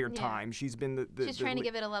entire Yeah. time. She's been the She's trying to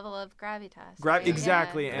give it a level of gravitas.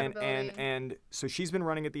 exactly, Yeah. and Credibility. so she's been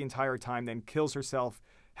running it the entire time. Then kills herself,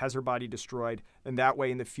 has her body destroyed, and that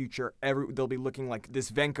way in the future, they'll be looking like this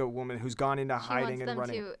Venka woman who's gone into She hiding wants and them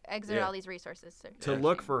running to exert Yeah. all these resources to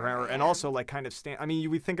look for her, and also like kind of stand. I mean,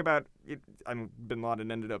 we think about it. Bin Laden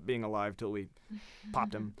ended up being alive till we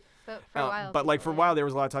popped him. But for a while. But like for a people- while, there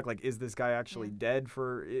was a lot of talk like, is this guy actually dead?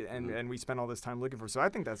 And we spent all this time looking for. So I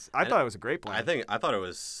think I thought it was a great plan. I thought it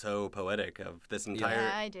was so poetic of this entire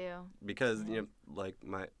Yeah, I do. because like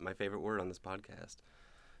my favorite word on this podcast,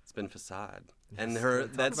 it's been facade, and her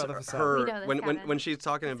Talk that's about the facade. her We know this, when Kevin. she's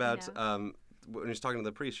talking Yes, we about know. when she's talking to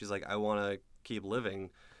the priest, she's like, I want to keep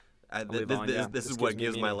living. live on, yeah. This This is what gives me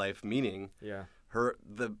gives my meaning. life meaning. yeah.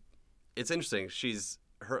 It's interesting.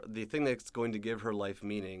 The thing that's going to give her life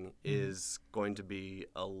meaning is going to be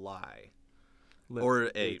a lie.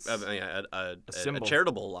 Or a symbol.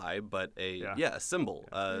 charitable lie, but a symbol,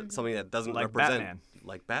 Mm-hmm. something that doesn't Like represent Batman.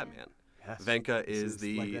 like Batman. Yes. Venka This is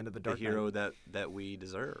like the end of the Dark hero that we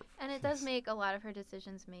deserve. And it does make a lot of her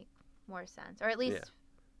decisions make more sense, or at least Yeah.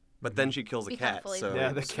 But then she kills a Become cat. fully So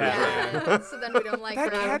Yeah, the Yeah. cat. Yeah, so then we don't like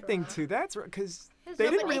That her. cat thing too. That's because There's they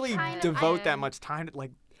no- didn't but really kind of- devote I- that much time to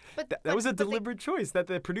like. But, That was a but they- deliberate choice that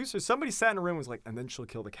the producers, somebody sat in a room and was like, and then she'll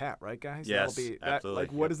kill the cat, right, guys? Yes, That'll be absolutely.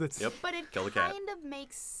 Like, what Yep. is it? Yep. But it Kill the cat. kind of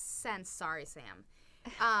makes sense. Sorry, Sam.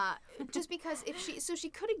 Just because if she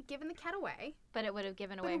could have given the cat away, but it would have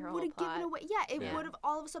given but away it her would whole have given plot. away. Yeah, it Yeah. would have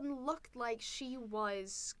all of a sudden looked like she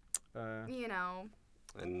was, you know.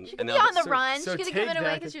 and She and could be now on the so- run. so she could have take given it away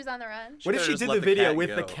that- because she was on the run. What if Should've she just did let the the video cat with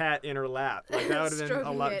the go. cat in her lap? Like that would have been a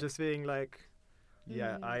Stroking lot. it. Just being like,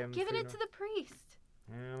 yeah, I am. Giving free it to now. the priest.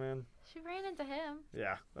 Yeah, man. She ran into him.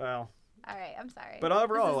 Yeah. Well, All right, I'm sorry. but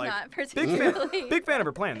overall, this is like, not big particularly. big fan of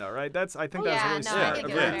her plan, though, right? I think Oh, that's yeah, really no, I smart. think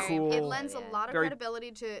A it very was cool. It lends a Yeah. lot of Very-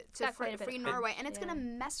 credibility to Got quite a bit Free of Norway, and it's yeah. gonna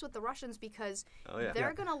mess with the Russians because Oh yeah.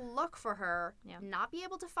 they're gonna look for her, Yeah. not be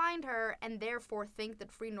able to find her, and therefore think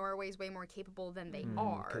that Free Norway is way more capable than they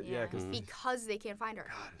are Yeah, because Yeah. because they can't find her.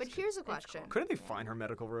 But here's a question. couldn't they find her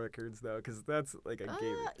medical records though? Because that's like a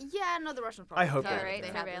game. Yeah, no, the Russians probably. I hope could they if would. they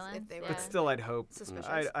Yeah, had this- right, if they surveillance, were But yeah. still, I'd hope.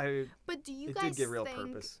 suspicious. But do you it guys did give real think?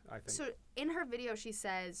 purpose. I think. So in her video, she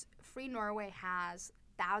says Free Norway has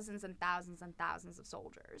thousands and thousands and thousands of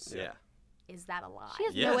soldiers. Yeah. is that a lie? She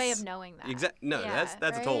has no way of knowing that. No, Yeah,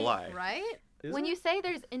 that's a total lie. Right? When you say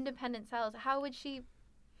there's independent cells, how would she?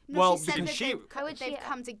 No, Well, she said because that she- they've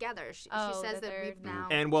come together. She Oh, says that that they're- we've now.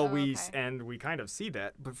 And well, Oh, we okay. and we kind of see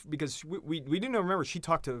that because we didn't remember she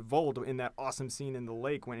talked to Vold in that awesome scene in the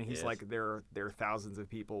lake when he's Yes. like there are thousands of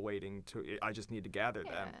people waiting to I just need to gather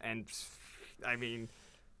them, Yeah. and I mean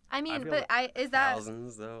I mean, feel but is that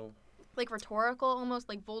Thousands though. like rhetorical almost?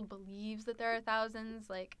 Like Vold believes that there are thousands.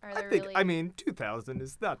 Like, are I there think really? I mean 2,000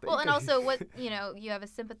 is not that. Well, and also what you have a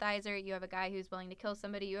sympathizer, you have a guy who's willing to kill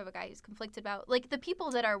somebody, you have a guy who's conflicted about. Like the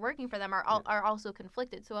people that are working for them are are also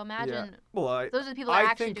conflicted. So imagine well, those are the people that I are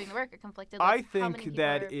actually think- doing the work are conflicted. Like, I how many think people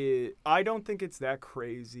that are... I don't think it's that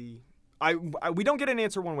crazy. We don't get an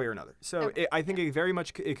answer one way or another. So Okay. I think it very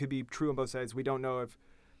much it could be true on both sides. We don't know if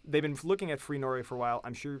they've been looking at Free Norway for a while.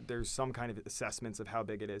 I'm sure there's some kind of assessments of how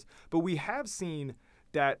big it is. But we have seen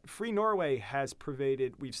that Free Norway has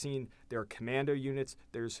pervaded. We've seen there are commando units.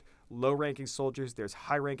 There's low-ranking soldiers. There's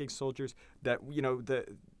high-ranking soldiers. That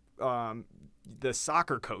the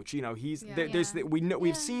soccer coach. He's Yeah. there's Yeah. we've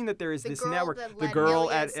Yeah. seen that there is the this girl network. that The led girl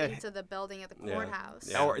Ilias at into the building at the Yeah. courthouse.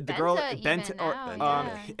 Yeah. or the girl Benta Bent even or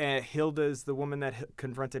now, Hilda's the woman that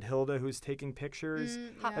confronted Hilda who's taking pictures.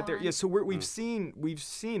 Hot At their, one. yeah, so we've seen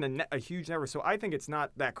a huge network. So I think it's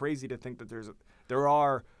not that crazy to think that there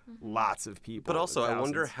are lots of people. But also, I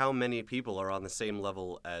wonder thousands. how many people are on the same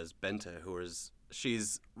level as Benta,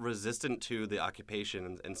 she's resistant to the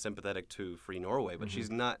occupation and sympathetic to Free Norway, but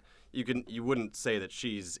she's not. You wouldn't say that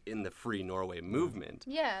she's in the Free Norway movement.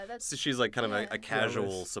 Yeah, that's. So she's like kind of Yeah. a casual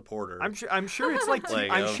it's- supporter. I'm sure it's like, Like,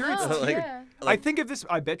 I'm sure it's. like- yeah. I think of this.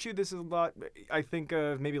 I bet you this is a lot. I think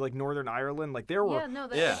of maybe like Northern Ireland. Like there were Yeah, no,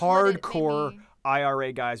 that's Yeah. what it made hardcore me-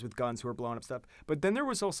 IRA guys with guns who were blowing up stuff. But then there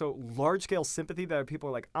was also large scale sympathy that people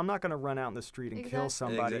are like, I'm not going to run out in the street and kill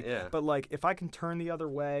Exactly. somebody. Yeah. But like, if I can turn the other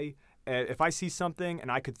way, if I see something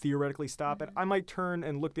and I could theoretically stop it, I might turn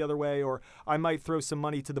and look the other way, or I might throw some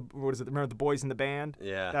money to remember the boys in the band?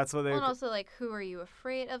 Yeah. That's what they. Well, and also, like, who are you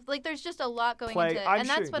afraid of? Like, there's just a lot going Play- into it. I'm And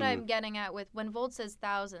that's sure- what I'm getting at with when Vold says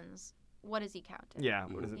thousands, what is he counting? Yeah.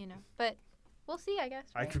 What is it? You know, but we'll see, I guess.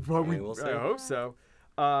 I right? could. Well, We'll see. I hope so.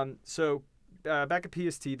 Back at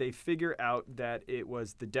PST, they figure out that it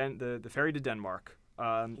was the ferry to Denmark.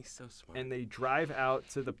 He's so smart. And they drive out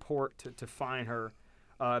to the port to find her.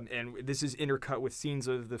 And this is intercut with scenes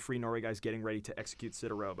of the Free Norway guys getting ready to execute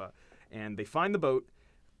Sidorova. And they find the boat,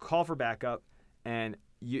 call for backup, and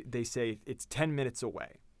they say it's 10 minutes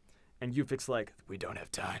away. And Yufik's like, we don't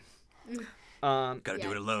have time. Gotta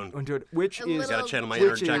do it alone. Which A is little Gotta channel my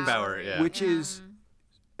Which inner Jack is- Bauer. Yeah. which is,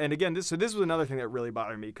 and again, this was another thing that really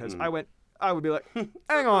bothered me because I would be like,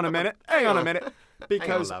 hang on a minute,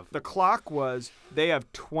 because love. the clock was they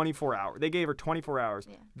have 24 hours. They gave her 24 hours.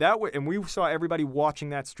 Yeah. That way, and we saw everybody watching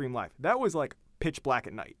that stream live. That was like pitch black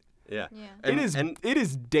at night. Yeah. Yeah. And, it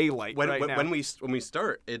is daylight when right now. when we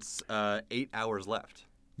start, it's 8 hours left.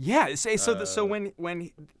 Yeah. So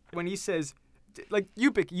when he says, like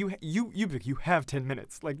Yupik, you have 10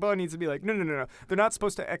 minutes. Like Bo needs to be like, no. They're not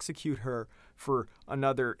supposed to execute her for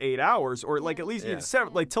another 8 hours or like at least Yeah.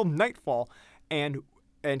 like till nightfall, and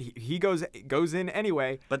he goes in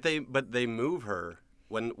anyway. But they move her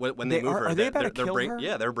when they They move are- her. are they about to they're kill her?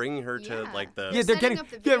 Yeah, they're bringing her to Yeah. like the. Yeah, they're setting getting. up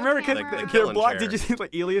the Yeah, video remember camera. Like the they're killing block. chair. Did you see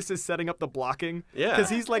like Elias is setting up the blocking? Yeah. Because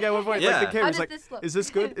he's like at one point Yeah. like the How camera's does like, this look? is this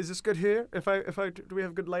good? Is this good here? If I do we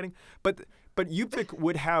have good lighting? But Yupik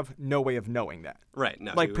would have no way of knowing that. Right.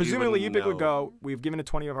 No. Like you presumably wouldn't Yupik would know. go. We've given a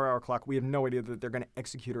 24-hour clock. We have no idea that they're going to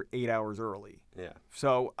execute her 8 hours early. Yeah.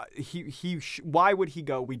 So why would he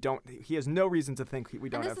go? We don't. He has no reason to think we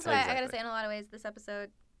don't And this have is time. why I gotta Exactly. say, in a lot of ways, this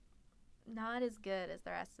episode not as good as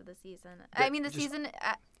the rest of the season. That I mean, the just- season,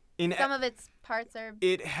 In some of its parts are.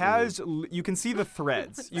 it has you can see the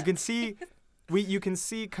threads. You can see you can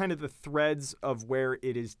see kind of the threads of where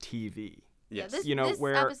it is TV. Yeah, Yes. this, you know, this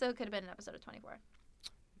where- episode could have been an episode of 24.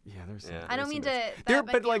 Yeah, there's. Yeah. I don't mean to. that There,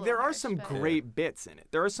 might but be a like there little are harsh, some but- great bits in it.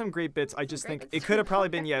 There are some great bits. I just great think bits. it could have probably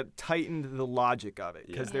been tightened the logic of it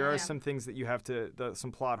because Yeah. there are Yeah. some things that you have to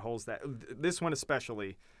some plot holes that this one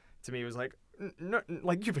especially to me was like no,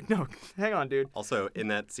 like you no hang on dude. Also, in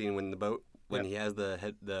that scene when the boat, when Yep. he has the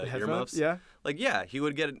Headphones? earmuffs, Yeah. like he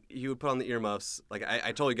would put on the earmuffs. Like I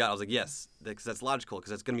totally got it. I was like, yes, because that's logical,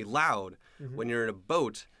 because it's gonna be loud when you're in a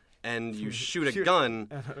boat and you shoot a Shoot. gun,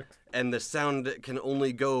 and the sound can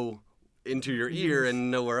only go into your ear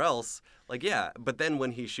and nowhere else. Like but then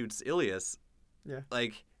when he shoots Ilias, Yeah.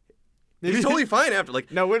 like Maybe- he's totally fine after.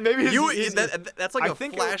 Like No, maybe that's like I a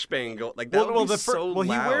think flashbang go. Like that would be so well,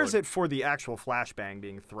 loud. he wears it for the actual flashbang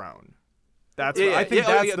being thrown. That's Yeah, what, I think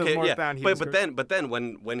yeah, that's okay, the more yeah. bound he But was but then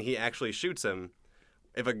when he actually shoots him,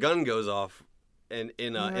 if a gun goes off in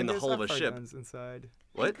the hull of a ship. Guns inside.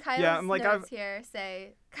 What? And Kyle's Yeah, I'm like, notes here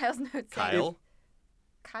say Kyle's notes say Kyle?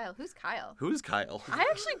 Kyle, who's Kyle? Who's Kyle? I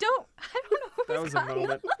actually don't know who's That was a Kyle.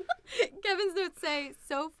 moment. Kevin's notes say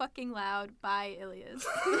so fucking loud by Ilias.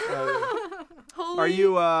 Are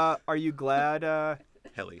you glad?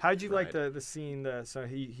 Helly. How'd you like Fried. the scene? So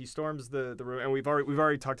he storms the room, and we've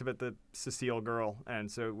already talked about the Cecile girl, and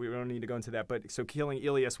so we don't need to go into that. But so killing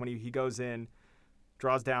Ilias when he goes in,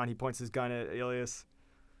 draws down, he points his gun at Ilias.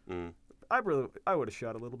 Mm. I would have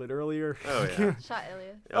shot a little bit earlier. Oh, yeah. Shot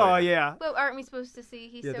Ilias. Oh yeah. But aren't we supposed to see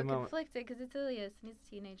he's Yeah, so the moment. conflicted because it's Ilias and he's a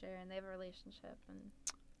teenager and they have a relationship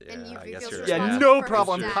and And you I feel guess so you're Yeah, right. responsible no for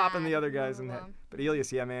problem his popping dad, the other guys blah, in blah, the blah. head. But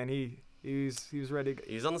Ilias, yeah, man, he was ready.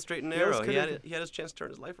 He's on the straight and He was narrow. He could've- had his chance to turn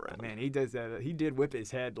his life around. Man, he does that. He did whip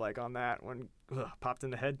his head like on that one. Popped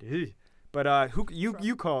in the head. But who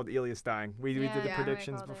you called Ilias dying? We did the Yeah,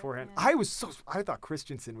 predictions I called it, beforehand. yeah. I thought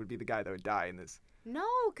Christensen would be the guy that would die in this. No,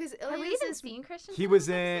 because have we Ilias even is seen Christian? He was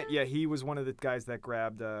in. Yeah, he was one of the guys that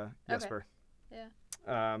grabbed Jesper.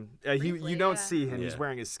 Yeah. You Briefly, don't yeah. see him. He's Yeah.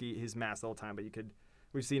 wearing his mask the whole time, but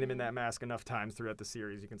we've seen him in that mask enough times throughout the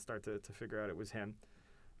series. You can start to figure out it was him.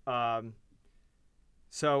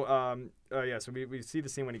 So we see the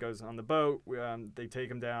scene when he goes on the boat. They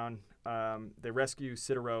take him down. They rescue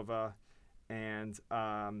Sidorova, and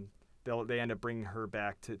they end up bringing her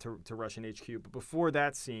back to Russian HQ. But before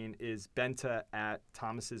that scene is Benta at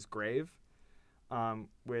Thomas's grave,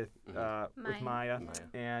 with Maya. Maya. Maya.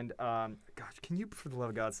 And gosh, can you for the love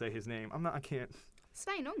of God say his name? I can't.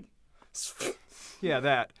 Sveinung. Yeah,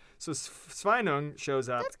 that. So Sveinung shows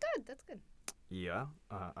up. That's good. Yeah,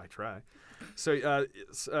 I try. So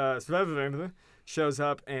Sveinung shows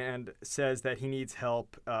up and says that he needs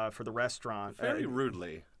help for the restaurant. Very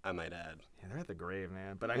rudely, I might add. Yeah, they're at the grave,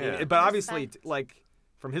 man. But I Yeah. mean, but obviously, Respect. like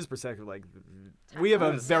from his perspective, like we have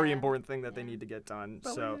a Yes. very Yeah. important thing that they Yeah. need to get done.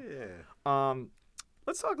 But So, yeah.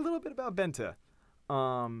 let's talk a little bit about Benta.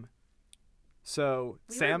 So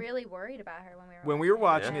We Sam, were really worried about her when we were when we were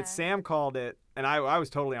watching Yeah. it, Sam called it, and I was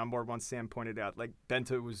totally on board once Sam pointed out like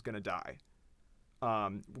Benta was gonna die.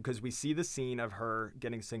 Because we see the scene of her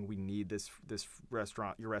saying we need this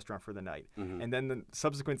restaurant, your restaurant for the night, Mhm. and then the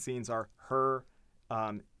subsequent scenes are her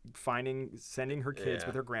sending her kids Yeah.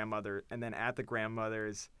 with her grandmother, and then at the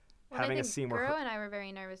grandmother's Well, having I a think scene where Guro her and I were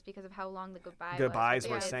very nervous because of how long the goodbyes goodbyes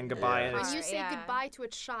were were saying goodbye Yeah. When you say yeah. goodbye to a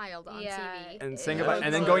child on TV. and It saying Yeah. goodbye, was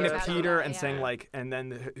and then a going little to bit Peter about and it, saying yeah. like, and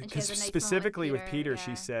then she has a nice because moment specifically with with Peter, Peter,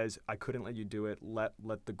 she yeah. says, "I couldn't let you do it. Let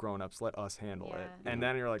the grown-ups, let us handle it." Yeah. And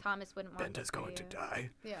then you're like, Thomas wouldn't want Benta's it for going to you. die.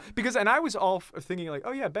 Yeah. Because, and I was all thinking like,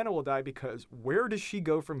 oh yeah, Benta will die because where does she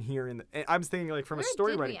go from here? And I was thinking like from Where a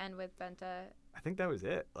story did writing, we end with Benta? I think that was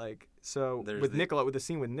it. Like so There's with the- Nikolai, with the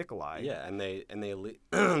scene with Nikolai. Yeah, and they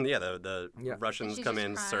the Yeah. Russians She's come just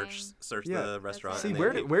in, crying. search Yeah. the restaurant. right. See and they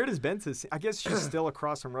where leave. where does Benta? I guess she's still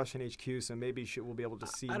across from Russian HQ, so maybe we'll be able to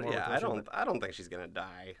see more. with I Russia, don't but- I don't think she's gonna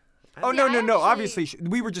die. Oh See, no I no no! actually- Obviously,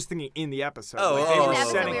 we were just thinking in the episode. Oh, like, oh, they oh, were oh,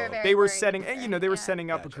 oh, setting. oh. We were very They were worried setting. about You know, they were yeah.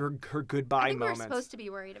 setting up Gotcha. her I goodbye think we were moments. supposed to be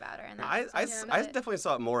worried about her in that I episode. definitely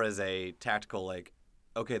saw it more as a tactical like,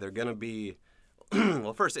 okay, they're gonna be.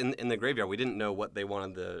 Well, first in the graveyard, we didn't know what they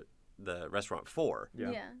wanted the restaurant for.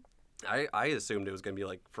 Yeah. I assumed it was gonna be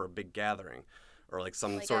like for a big gathering, or like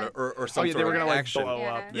some Like sort a- of or Oh some yeah, sort they were of gonna like action. blow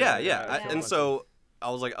Yeah. up. Yeah, Yeah. and so I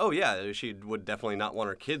was like, oh yeah, she would definitely not want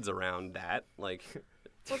her kids around that. Like,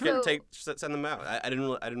 Well, send them out. I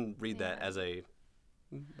didn't read that Yeah. as a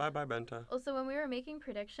bye Benta. Also, when we were making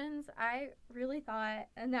predictions, I really thought,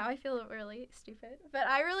 and now I feel really stupid, but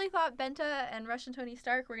I really thought Benta and Russian Tony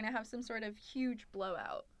Stark were gonna have some sort of huge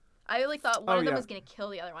blowout. I really thought one Oh, of them yeah. was gonna kill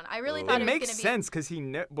the other one. I really It thought It it makes was gonna sense because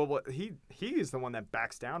he is the one that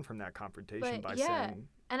backs down from that confrontation But, by yeah. saying, be.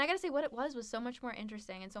 And I gotta say, what it was so much more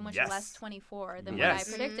interesting and so much Yes. less 24 than Yes.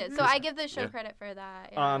 what I predicted. Mhm. So I give the show Yeah. credit for that.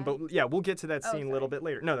 Yeah. But yeah, we'll get to that Oh, scene a little sorry. bit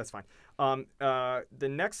later. No, that's fine. The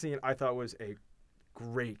next scene I thought was a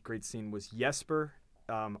great scene was Jesper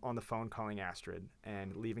on the phone calling Astrid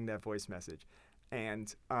and leaving that voice message.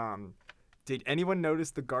 And did anyone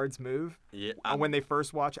notice the guards move Yeah, when they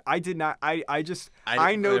first watch? I did not. I noticed.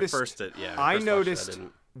 I I noticed first watched it, noticed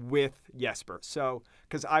didn't. with Jesper. So,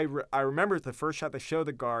 because I remember the first shot they show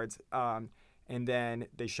the guards, and then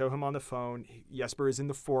they show him on the phone. Jesper is in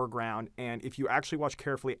the foreground, and if you actually watch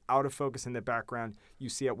carefully, out of focus in the background, you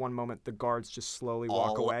see at one moment the guards just slowly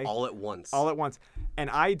walk away. all at once. All at once. And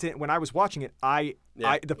I didn't. When I was watching it,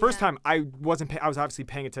 the first time I wasn't. I was obviously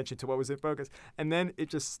paying attention to what was in focus, and then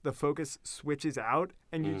the focus switches out,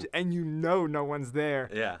 and no one's there.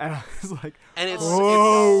 Yeah. And I was like, And it's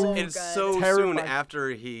oh, it's so soon terrifying. after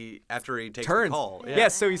he takes turns. the call. Yeah.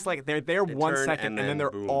 So he's like, they're there They 1 turn, second, and and then then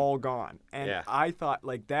they're boom. all gone. And Yeah. I thought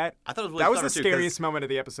like that. I thought it was really That was clever, the too, 'cause scariest moment of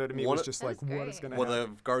the episode to me. It one was of- just That like, was what is great. gonna Well,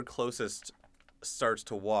 happen? the guard closest starts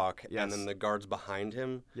to walk, Yes. and then the guards behind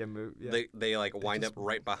him, Yeah, move. Yeah. they like wind just- up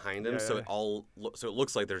right behind him, Yeah, so yeah. so it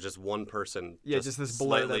looks like there's just one person. Yeah, just this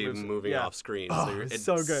blur that slightly moves- moving yeah. off screen. Oh, so it's it's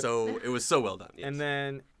so good. it was so well done. Yes.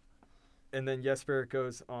 And then Jesper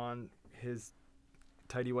goes on his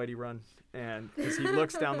tidy whitey run, and as he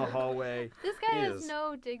looks down the hallway, This guy He has is.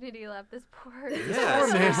 no dignity left. This poor. Yeah, poor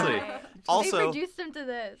seriously. guy. They Also, reduced him to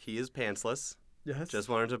this. he is pantsless. yes, Just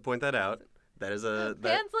wanted to point that out. That is that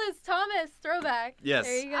Pantsless Thomas throwback. Yes.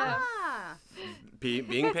 There you go. Ah. being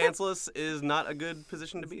pantsless is not a good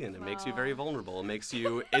position to be in. It makes you very vulnerable. It makes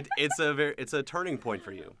you it's a turning point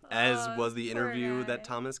for you, as was the poor interview guy. that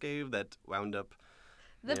Thomas gave that wound up.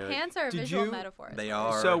 The Yeah. pants are a Did visual you- metaphor. They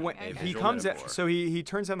are. so when a he visual comes metaphor. so he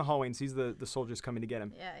turns down the hallway and sees the soldiers coming to get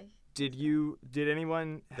him. Yeah. Did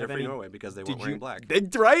anyone They're have free any? Norway because they Did weren't wearing you black.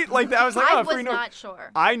 right? Like that was like I oh, was free Norway. not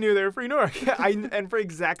sure. I knew they were free Norway. And for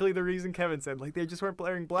exactly the reason Kevin said, like they just weren't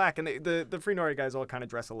wearing black, and the free Norway guys all kind of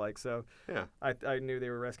dress alike. So Yeah. I knew they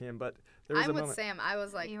were rescuing him, but there was I'm a with moment. Sam. I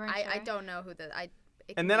was like, You weren't I sure? don't know who the I. it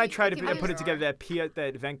And can then I be- tried it to can be put it Aurora. together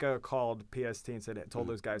that Venka called PST and told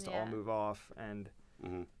those guys to all Yeah. move off, and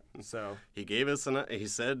Mhm. so He gave us he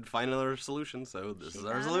said find another solution. So this is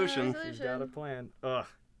our Another solution. he's got a plan. Ugh,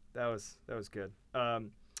 that was good.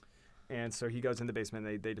 And so he goes in the basement.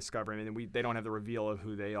 And they discover him, and they don't have the reveal of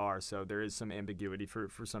who they are. So there is some ambiguity for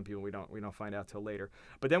some people. We don't find out till later.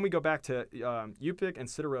 But then we go back to Yupik and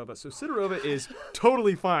Sidorova. So Sidorova is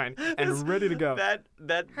totally fine and ready to go.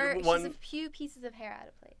 That Her, one. she's a few pieces of hair out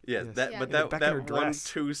of place. Yeah, Yes. that Yeah. but Yeah, that back in her that 1 dress.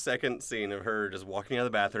 2 second scene of her just walking out of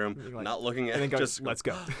the bathroom, Being like- not looking at and then it, go, just let's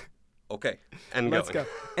go. okay, and Let's going.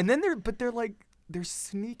 go. And then they're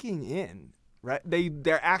sneaking in, right?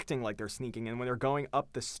 They're acting like they're sneaking in. When they're going up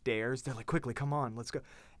the stairs, they're like, quickly, come on, let's go.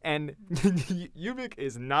 And Yuvik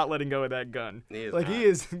is not letting go of that gun. He is Like not. he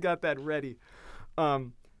has got that ready.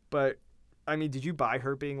 But I mean, did you buy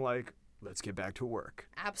her being like, let's get back to work?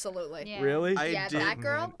 Absolutely. Yeah. Really? I Yeah, did. that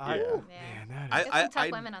girl? I, Yeah. Man, that is, I- There's some tough I-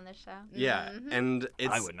 women on this show. Yeah, Mhm. and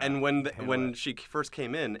it's would not and when handle when it. she first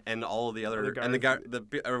came in, and all the other Other and the guy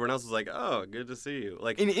guards- everyone else was like, oh, good to see you.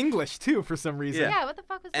 Like in English too, for some reason. Yeah. Yeah, what the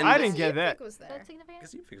fuck was And that? I didn't get Yupik that. Was there. That's significant?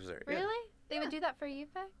 because you was there. yeah. Really? They would do that for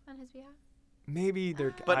Yupik on his behalf? Maybe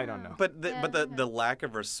they're. But I don't know. But the Yeah, but the, okay. the lack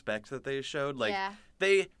of respect that they showed, like yeah.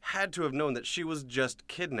 they had to have known that she was just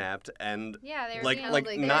kidnapped and Yeah, they were like being, like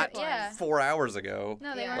they not were- yeah. 4 hours ago.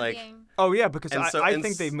 No, they Yeah. weren't Like- being. Oh yeah, because And so- I and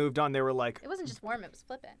think they s- moved on. They were like, It wasn't just warm, it was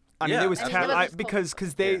flippant. I mean, Yeah. it was I mean, tab- it was I- just because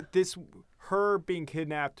cold. they Yeah. her being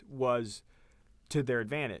kidnapped was to their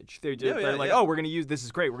advantage. They're Yeah, like, yeah. oh, we're gonna use this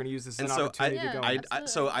is great. We're gonna use this as And an so opportunity Yeah. to go. I Absolutely.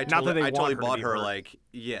 so I Not that totally, they I want totally her to bought be her hurt. like,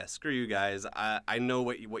 yeah, screw you guys. I know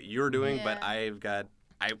what you're doing, but Yeah. I've got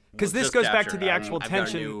Because this just goes back to captured. the actual I've got a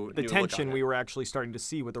tension. new The look tension on we it. were actually starting to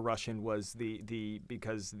see with the Russian was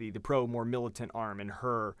because the pro more militant arm and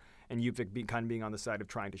her and Yuvik kind of being on the side of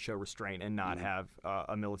trying to show restraint and not Mhm. have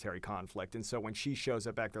a military conflict. And so when she shows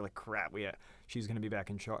up back, they're like, crap, she's gonna be back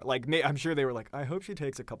in charge. Like I'm sure they were like, I hope she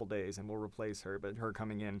takes a couple days and we'll replace her. But her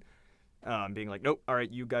coming in. Being like, nope, all right,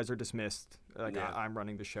 you guys are dismissed. Like Yeah. I'm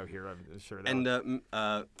running the show here. I'm sure. That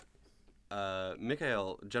And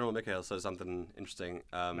General Mikhail says something interesting.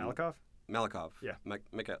 Malikov, Malikov. Yeah.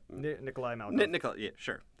 Mikhail. Nikolai Malikov. Nikolai. Yeah,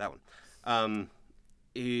 sure, that one.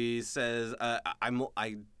 He says,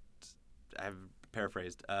 I've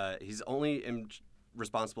paraphrased. He's only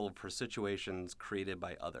responsible for situations created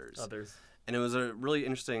by others. Others. And it was a really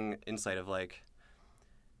interesting insight of like,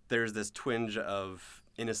 there's this twinge of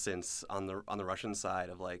innocence on the Russian side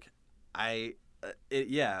of like, even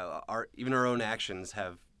our own actions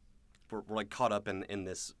we're like caught up in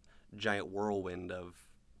this giant whirlwind of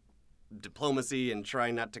diplomacy and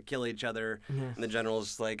trying not to kill each other. Yeah. And the general's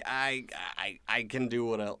just like, I can do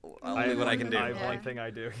what I can do. I have Yeah. one thing I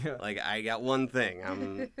do. Yeah. Like I got one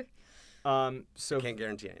thing. So Can't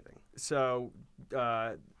guarantee anything. So,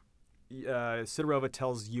 Sidorova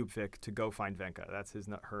tells Yupik to go find Venka. That's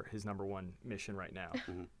his number one mission right now.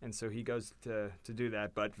 Mhm. And so he goes to do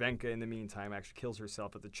that. But Venka, in the meantime, actually kills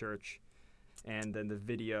herself at the church. and then the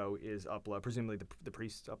video is uploaded. Presumably the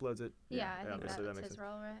priest uploads it. Yeah, I think so that's makes his sense.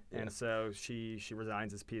 role, right? And so she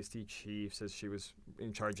resigns as PST chief, says she was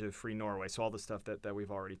in charge of Free Norway. So all the stuff that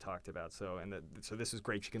we've already talked about. So so this is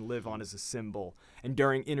great. She can live on as a symbol. And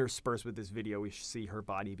during interspersed with this video, we see her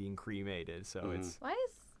body being cremated. So it's Why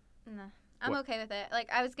is nah. I'm What? okay with it. Like,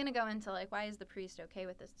 I was gonna go into like, why is the priest okay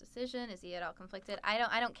with this decision? Is he at all conflicted?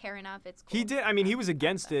 I don't care enough. It's cool. he did. I mean, he was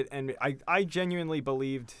against it, and I genuinely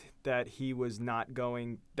believed that he was not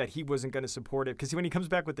going, that he wasn't going to support it, because when he comes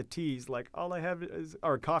back with the tea, he's like, all I have is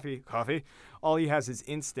or coffee. All he has is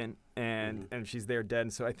instant, and she's there dead.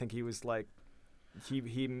 And so I think he was like, he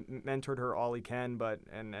mentored her all he can, but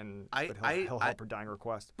he'll help her dying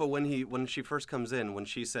request. But when she first comes in, when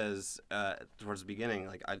she says towards the beginning,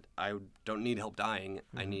 like I don't need help dying,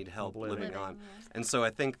 I need help living on, yeah. and so I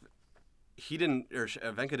think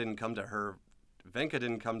Venka didn't come to her. Venka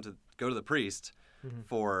didn't come to go to the priest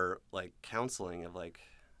for like counseling of like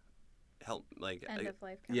help, like End of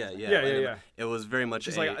life. yeah. Yeah. It was very much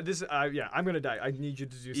She's a, like, this. I'm gonna die. I need you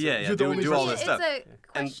to do something. Yeah, You're the only do all person- this stuff. It's a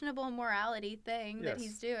questionable morality thing that Yes.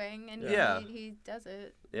 he's doing, and Yeah. he does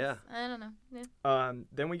it. yeah. I don't know. Yeah.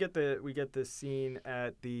 Then we get the scene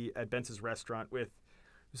at Bence's restaurant with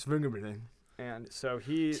Svingerberling. And so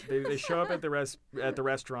they show up at the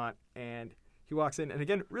restaurant, and he walks in, and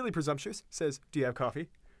again, really presumptuous, says, "Do you have coffee?"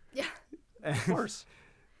 Yeah. Of course.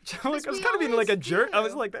 I was we kind of being like a always jerk. I do.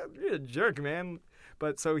 was like, "You're a jerk, man."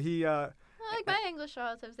 But so he, Well, like my English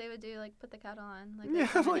relatives, they would do like put the kettle on. Like, yeah, they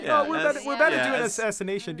come like, in Yeah, oh, we're and- that's- about to do an that's-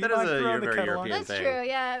 assassination. Do you that is mind a throwing the very kettle European on? That's thing. true.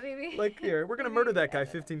 Yeah, maybe. Like, here, we're gonna murder that guy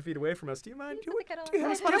 15 feet away from us. Do you mind? Put the kettle Do you on.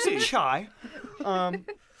 have some chai?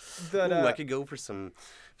 That, Ooh, I could go for some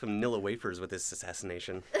vanilla wafers with this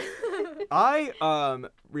assassination. I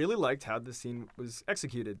really liked how the scene was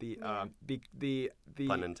executed. The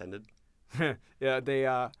Pun intended. yeah, they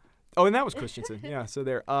oh, and that was Christensen. Yeah, so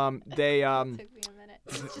there they Took me a minute.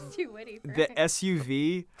 It's just too witty for the me.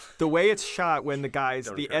 SUV, the way it's shot when the Don't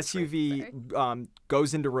the encourage me. SUV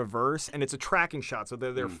goes into reverse, and it's a tracking shot, so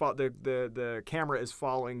the camera is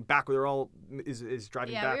following backward. They're all is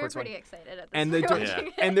driving Yeah, we were backwards. pretty excited at this and point they watching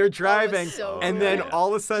it. and they're driving, so and then good. all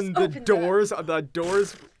of a sudden the opens up.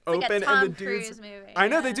 doors It's open, like a and Tom the dudes. Cruise movie. I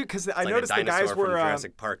know yeah. they do, because I It's like noticed a the dinosaur guys from were.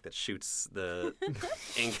 Jurassic Park that shoots the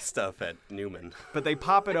ink stuff at Newman. But they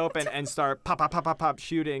pop it open and start pop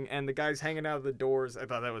shooting, and the guys hanging out of the doors. I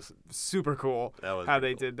thought that was super cool. That was how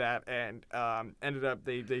pretty they did that, and ended up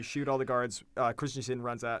they shoot all the guards. Christensen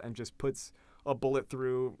runs out and just puts a bullet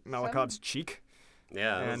through Malakov's cheek.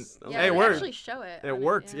 Yeah, that And- was- that was Yeah, Hey, it they worked. actually show it. It on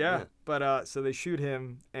worked, yeah. yeah. But so they shoot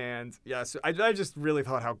him, and yeah. So I just really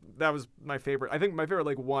thought how that was my favorite. I think my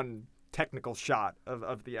favorite one technical shot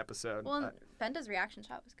of the episode. Well, and Benda's reaction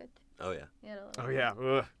shot was good. Oh yeah. He had a little- Oh yeah.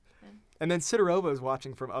 Ugh. And then Sidorova is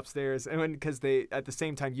watching from upstairs, and because they at the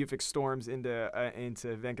same time Yuvik storms into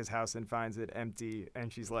Venka's house and finds it empty,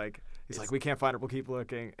 and he's like, we can't find her, we'll keep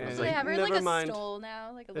looking. And So they have her in like never a mind. stole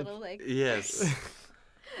now, like a little like. Yes.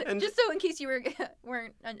 And Just so in case you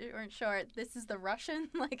weren't sure, this is the Russian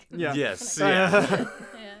like. Yeah. Yes. Like- Yeah.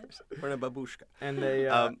 Yeah. We're in a babushka. and they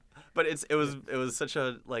But it was such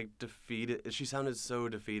a defeated. She sounded so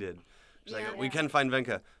defeated. She's Yeah. like, we can find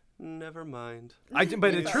Venka. Never mind.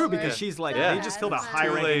 but it's true because Yeah. she's like Yeah. they just killed a It's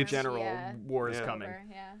high-ranking late. general. Yeah. War is Yeah. coming. Over,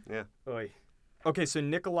 yeah. Oy. Okay, so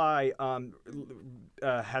Nikolai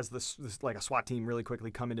has this like a SWAT team really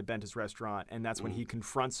quickly come into Benta's restaurant, and that's when he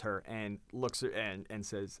confronts her and looks at and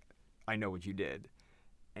says, "I know what you did,"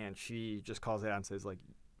 and she just calls it out and says like,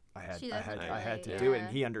 "I had She doesn't I had to really, do it," yeah.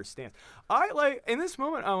 and he understands. I like in this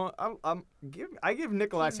moment, I give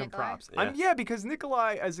Nikolai Team some Nikolai? props. Yeah. Because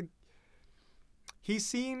Nikolai he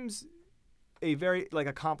seems a very like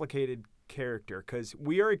a complicated character because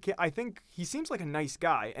I think he seems like a nice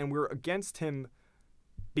guy, and we're against him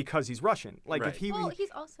because he's Russian. Like Right. if he, Well,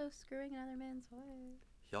 he's also screwing another man's wife.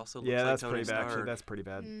 He also looks yeah, like that's Tony pretty bad. Actually, Stark. that's pretty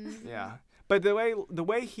bad. Mhm. Yeah, but the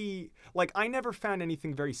way he like, I never found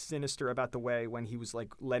anything very sinister about the way when he was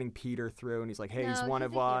like letting Peter through, and he's like, "Hey, he's No, one he's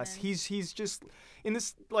of a us." human. He's just in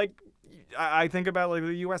this like. I think about like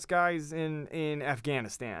the U.S. guys in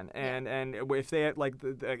Afghanistan, and if they had, like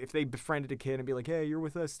if they befriended a kid and be like, "Hey, you're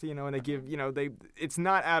with us," and they give it's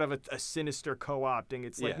not out of a sinister co-opting.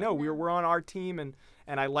 It's like Yeah. no, we're on our team, and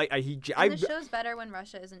I And the show's better when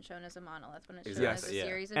Russia isn't shown as a monolith, when it's shown as Exactly, a yeah.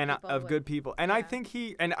 series of and people. of with- good people. And I yeah. think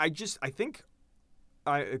I think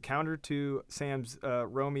counter to Sam's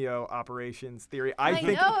Romeo operations theory, I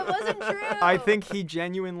think know it wasn't true. I think he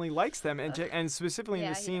genuinely likes them, and specifically in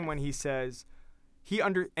Yeah, the he scene does. when he says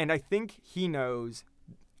and I think he knows,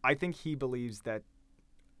 I think he believes that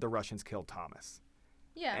the Russians killed Thomas,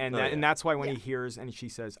 Yeah. And Oh, that, yeah. and that's why when Yeah. he hears and she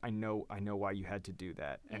says, I know why you had to do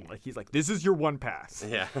that. And like he's like, this is your one pass.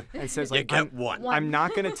 Yeah. And says You like, get one. One. I'm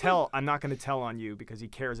not gonna tell on you because he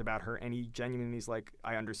cares about her, and he genuinely is like,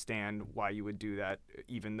 I understand why you would do that,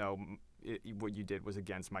 even though what you did was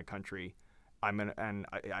against my country.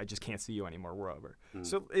 I just can't see you anymore. We're over.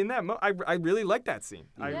 So in that, I really like that scene.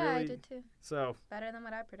 I did too. So Better than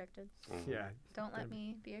what I predicted. yeah, Don't let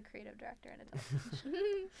me be a creative director in a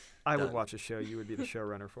television I would Done. watch a show you would be the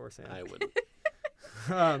showrunner for, Sam. I would.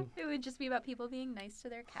 It would just be about people being nice to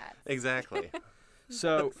their cats. Exactly.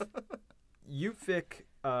 So Yuvik,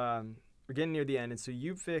 we're getting near the end, and so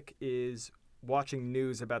Yuvik is watching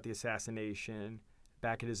news about the assassination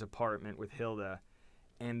back at his apartment with Hilda.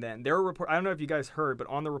 And then there are reports, I don't know if you guys heard, but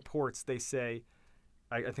on the reports they say,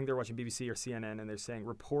 I think they're watching BBC or CNN, and they're saying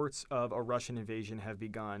reports of a Russian invasion have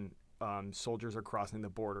begun. Soldiers are crossing the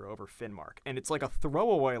border over Finnmark. And it's like a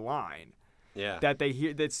throwaway line Yeah. that they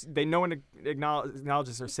hear, no one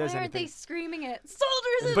acknowledges or says Why aren't anything. they screaming it?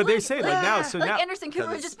 Soldiers! But they say it like now, so like now- Anderson Cooper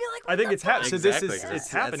would Because just be like, I think it's Exactly, so this is 'cause it's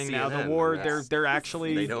it's happening now. The CNN, war, yes. they're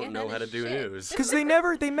actually They don't know CNN how to is do shit. news. because they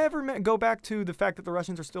never go back to the fact that the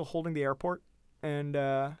Russians are still holding the airport and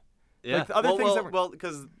Yeah. like the other things that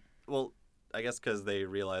were- I guess because they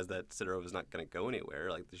realized that Sidorov is not going to go anywhere.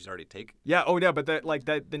 Like she's already taken. yeah, oh yeah, but then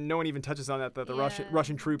no one even touches on that the Yeah.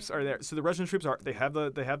 Russian troops are there. So the Russian troops they have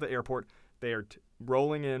the airport. They are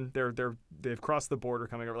rolling in. They've crossed the border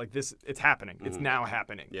coming over. Like this, it's happening. It's now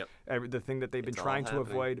happening. Yep. The thing that they've been It's all trying to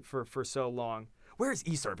happening. avoid for so long. Where's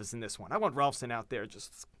E-Service in this one? I want Ralphson out there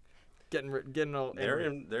just getting all.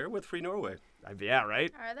 They're with Free Norway. Yeah,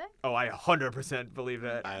 right. Are they? Oh, I 100% believe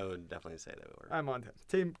that. I would definitely say they were. I'm on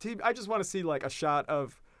team. I just want to see like a shot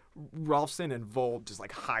of Rolfson and Vold just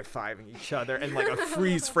like high-fiving each other and like a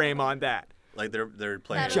freeze frame on that. Like they're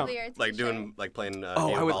playing That'll be our like teacher. doing like playing I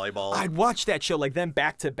would, volleyball. I'd watch that show like them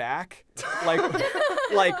back to back, like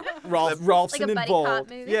Rolfson Like a and buddy Vold. cop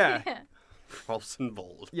movie. Yeah. Rolfson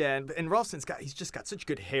Vold. Yeah, and Rolfson's he's just got such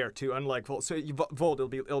good hair too, unlike Vold. So Vold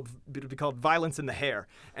it'll be called Violence in the Hair,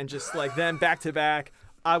 and just like them back to back.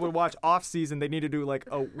 I would watch off season. They need to do like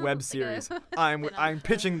a web series. I'm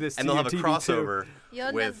pitching this And to they'll you, have a TV crossover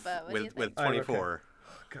Yo, with Nesbo, what do you with think? I'm okay. 24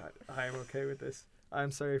 God, I am okay with this.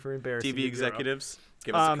 I'm sorry for embarrassing TV you, girl. executives.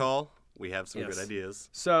 Give us a call. We have some yes. good ideas.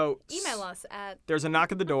 So Email us at. there's a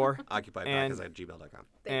knock at the door. Occupiedpodcast@gmail.com.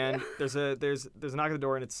 And there's a knock at the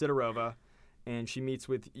door, and it's Sidorova, and she meets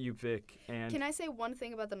with Yuvik. And Can I say one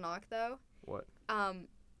thing about the knock though? what?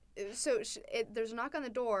 So there's a knock on the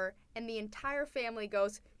door, and the entire family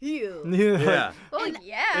goes, "Ew." Yeah. Well, And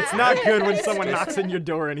yeah. It's not good when It's someone just- knocks on your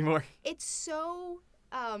door anymore. It's so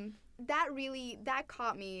that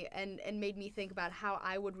caught me and made me think about how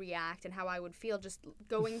I would react and how I would feel just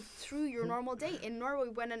going through your normal day in Norway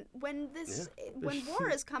when war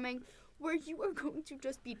is coming, where you are going to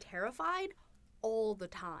just be terrified all the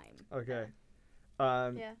time. Okay.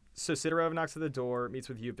 Yeah. So Sidorova knocks at the door, meets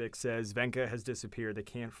with Yuvik, says Venka has disappeared. They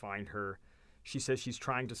can't find her. She says she's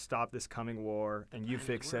trying to stop this coming war, and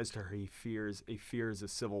Yuvik says to her he fears a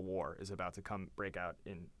civil war is about to break out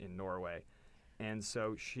in Norway. And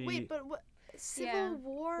so she. Wait, but what? Civil Yeah.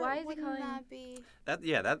 war? Why is he Wouldn't calling- that be?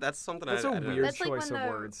 That's something That's I a didn't weird That's like choice when of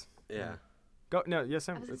the- words. Yeah. Go no, yes,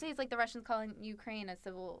 I was gonna say it's like the Russians calling Ukraine a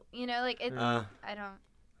civil. You know, like it. Uh, I don't.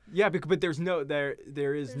 Yeah, but there's no there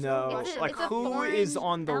is There's no no It's a, like it's a who is foreign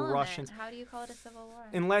on the element. Russians How do you call it a civil war?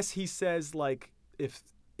 unless he says like if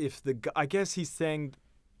I guess he's saying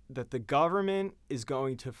that the government is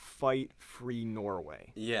going to fight free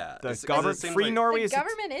Norway. yeah. The 'cause it government seems free like- Norway the is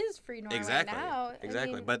government is free Norway Exactly. now. I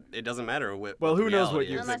Exactly. mean, But it doesn't matter what. well, what who the knows what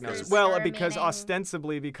reality is. Yuvik Unless knows? there's Well, a because remaining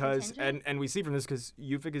ostensibly because contingent? and we see from this because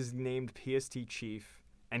Yuvik is named PST chief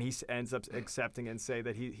and he ends up accepting and say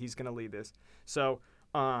that he's going to lead this. So,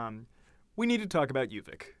 we need to talk about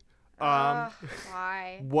Yuvik.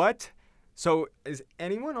 why? What? So is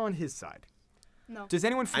anyone on his side? No. Does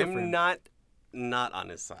anyone feel for I'm him? not on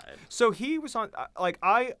his side. So he was on, like,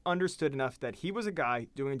 I understood enough that he was a guy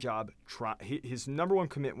doing a job. His number one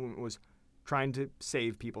commitment was trying to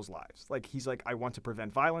save people's lives. Like, he's like, I want to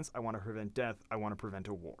prevent violence. I want to prevent death. I want to prevent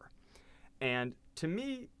a war. And to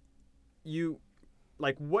me,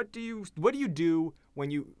 what do you do when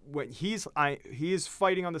he is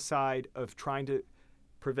fighting on the side of trying to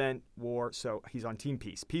prevent war? So he's on team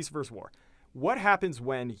peace versus war. What happens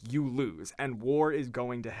when you lose and war is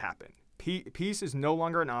going to happen? Peace is no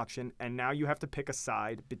longer an option, and now you have to pick a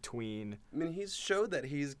side between. I mean, he's showed that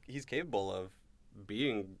he's capable of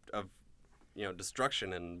being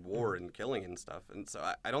destruction and war and killing and stuff, and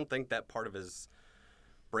so I don't think that part of his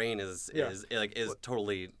brain is Yeah.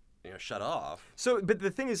 totally shut off. So, but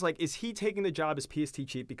the thing is, like, is he taking the job as PST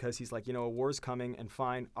chief because he's like, a war's coming and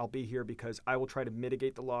fine, I'll be here because I will try to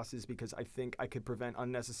mitigate the losses because I think I could prevent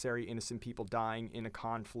unnecessary innocent people dying in a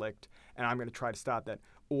conflict and I'm going to try to stop that?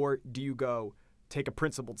 Or do you go take a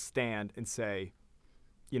principled stand and say,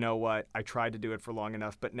 you know what, I tried to do it for long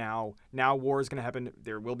enough, but now war is going to happen.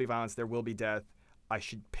 There will be violence. There will be death. I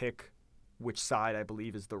should pick which side I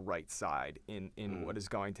believe is the right side in what is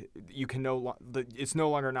going to. You can it's no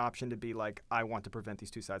longer an option to be like, I want to prevent these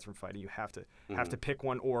two sides from fighting. You have to pick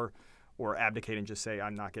one or abdicate and just say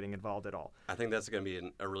I'm not getting involved at all. I think that's going to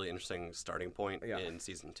be a really interesting starting point in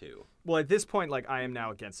season 2. Well, at this point, like, I am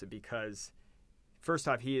now against it because, first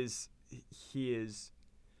off, he is.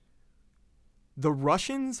 The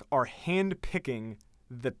Russians are handpicking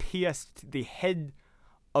the head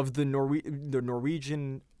of the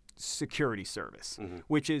Norwegian security service,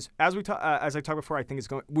 which is, as I talked before, I think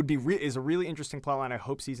is a really interesting plotline. I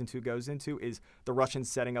hope season 2 goes into is the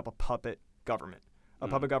Russians setting up a puppet government,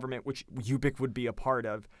 which Ubik would be a part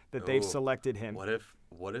of. That they've selected him. What if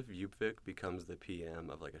Ubik becomes the PM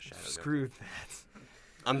of like a shadow? Screw that.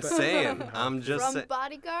 I'm saying. I'm just from saying.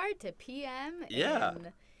 bodyguard to PM.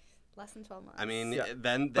 In less than 12 months. I mean,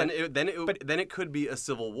 then it could be a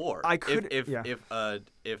civil war. If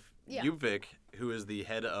Ubik, who is the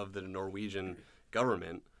head of the Norwegian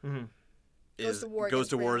government, goes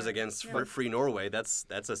to wars against Free Norway, that's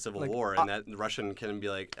a civil war, and that Russian can be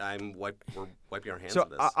like, we're wiping our hands of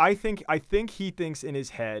this. I think he thinks in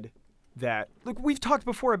his head that, look, we've talked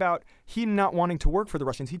before about he not wanting to work for the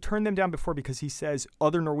Russians. He turned them down before because he says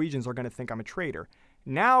other Norwegians are going to think I'm a traitor.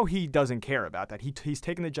 Now he doesn't care about that. He's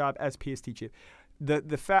taken the job as PST chief.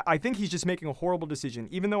 I think he's just making a horrible decision,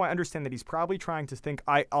 even though I understand that he's probably trying to think,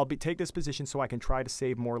 I'll take this position so I can try to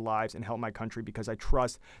save more lives and help my country because I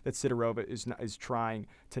trust that Sidorova is trying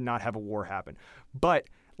to not have a war happen. But,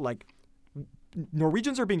 like,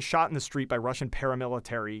 Norwegians are being shot in the street by Russian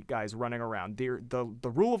paramilitary guys running around. The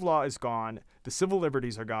rule of law is gone. The civil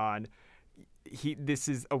liberties are gone.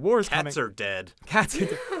 A war is coming. Cats are dead.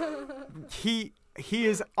 He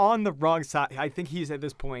is on the wrong side. I think he's at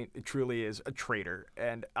this point truly is a traitor,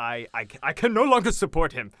 and I can no longer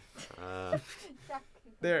support him. I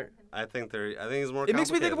think it's more. It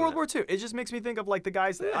makes me think of World War II. It just makes me think of like the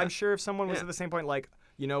guys that I'm sure if someone was at the same point, like,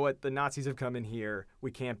 you know what, the Nazis have come in here,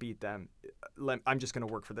 we can't beat them. I'm just going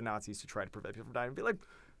to work for the Nazis to try to prevent people from dying. And be like,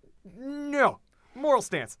 no, moral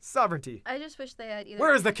stance, sovereignty. I just wish they had either.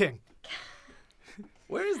 Where is the king?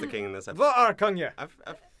 Where is the king in this episode?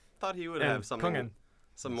 I've thought he would have some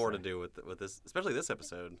more to do with this, especially this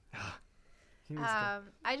episode.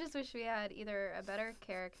 I just wish we had either a better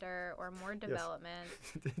character or more development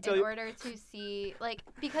in order to see, like,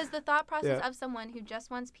 because the thought process of someone who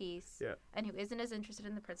just wants peace and who isn't as interested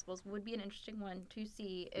in the principles would be an interesting one to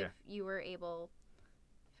see if you were able,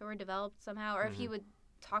 if it were developed somehow, or if he would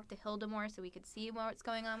talk to Hilda more so we could see what's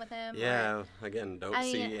going on with him. Yeah, again, don't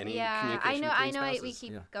see any communication I between know. spouses. We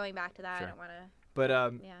keep going back to that. Sure. I don't want to. But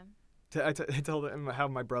I told him how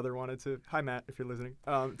my brother wanted to. Hi, Matt, if you're listening.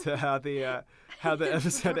 To have the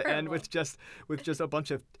episode end with just a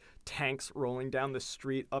bunch of tanks rolling down the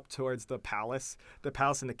street up towards the palace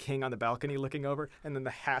and the king on the balcony looking over, and then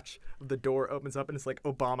the hatch of the door opens up and it's like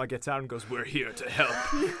Obama gets out and goes, "We're here to help."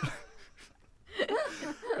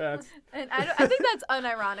 And I think that's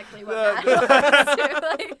unironically what Matt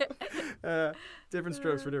wants to. Different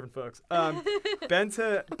strokes for different folks.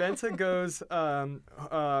 Benta goes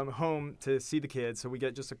home to see the kids, so we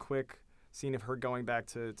get just a quick scene of her going back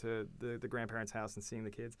to the grandparents' house and seeing the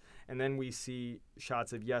kids. And then we see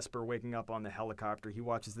shots of Jesper waking up on the helicopter. He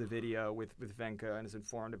watches the video with Venka and is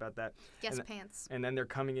informed about that. Pants. And then they're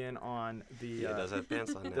coming in on the does have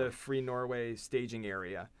pants on now. the Free Norway staging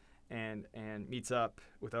area. And meets up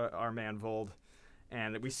with our man Vold,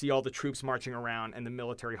 and we see all the troops marching around and the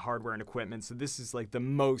military hardware and equipment. So this is like the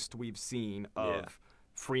most we've seen of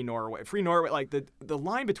Free Norway. Free Norway, like the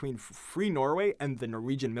line between Free Norway and the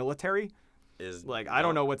Norwegian military is like I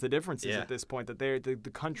don't know what the difference is at this point. That they're the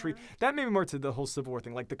country that may be more to the whole Civil War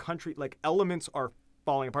thing. Like the country, like elements are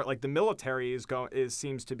falling apart. Like the military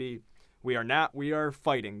seems to be. We are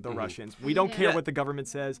fighting the Russians. We don't care what the government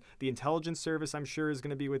says. The intelligence service, I'm sure, is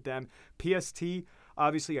going to be with them. PST,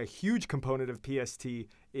 obviously a huge component of PST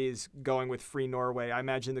is going with Free Norway. I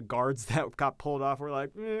imagine the guards that got pulled off were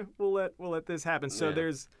like, we'll let this happen. So there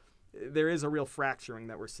is a real fracturing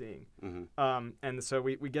that we're seeing. And so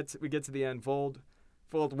we get to the end. Vold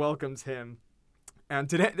welcomes him. And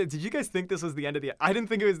did you guys think this was the end of the? I didn't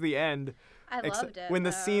think it was the end. I loved it. When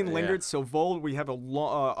the scene lingered, so Vold, we have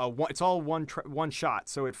it's all one shot.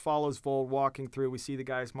 So it follows Vold walking through. We see the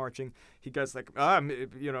guys marching. He goes like,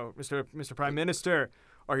 Mr. Prime Minister,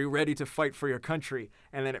 are you ready to fight for your country?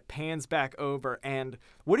 And then it pans back over. And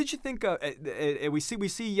what did you think of? We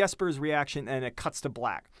see Jesper's reaction, and it cuts to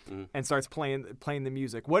black and starts playing the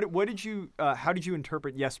music. What did you? How did you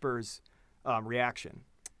interpret Jesper's reaction?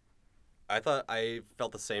 I thought I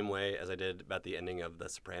felt the same way as I did about the ending of The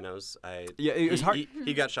Sopranos. It was hard.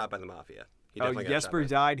 He got shot by the mafia. Jesper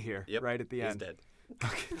died here, right at the end. He's dead.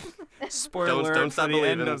 Spoiler don't stop for the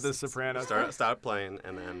believing. end of The Sopranos. Stop playing,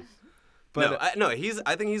 and then. But I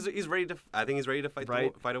think he's ready to. I think he's ready to fight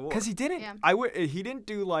a war. Because he didn't. Yeah. He didn't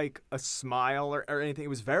do like a smile or anything. It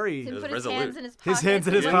was very. He was put his resolute. hands in his pockets. His hands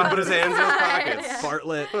in his pockets. Put his hands in his pockets. Yeah.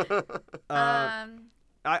 Bartlett.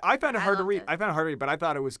 I found it hard to read. I found it hard to read, but I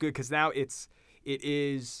thought it was good because now it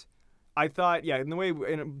is. I thought, in the way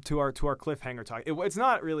to our cliffhanger talk, it's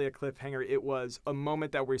not really a cliffhanger. It was a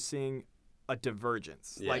moment that we're seeing a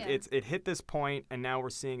divergence. Yeah. It hit this point, and now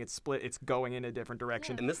we're seeing it split. It's going in a different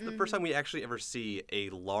direction. And this is the first time we actually ever see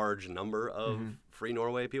a large number of Free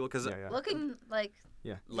Norway people because looking like.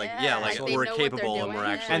 Like they we're know what capable they're and we're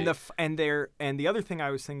doing. actually and the other thing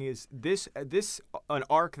I was thinking is this an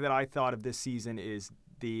arc that I thought of this season is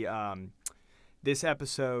the this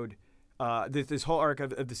episode this whole arc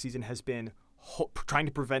of the season has been trying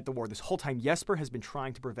to prevent the war. This whole time Jesper has been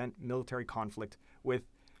trying to prevent military conflict with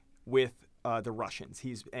the Russians.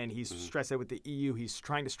 He's stressed out with the EU. He's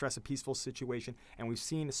trying to stress a peaceful situation, and we've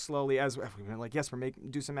seen slowly as we've been like, Jesper,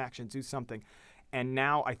 do some action, do something. And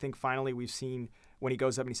now I think finally we've seen when he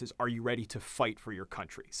goes up and he says, "Are you ready to fight for your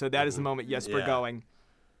country?" So that is the moment Jesper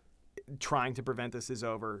trying to prevent this is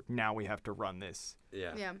over. Now we have to run this.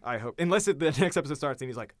 Yeah. I hope. Unless the next episode starts and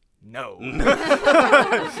he's like, "No." The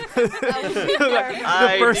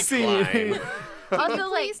first scene. Also,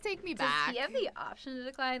 please take me back. Does he have the option to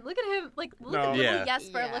decline? Look at him, look No. at little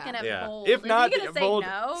Jesper looking at Vold. If not, is he gonna say Vold,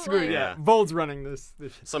 no? screw Like, Vold's running this.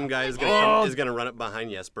 Some guy is gonna run up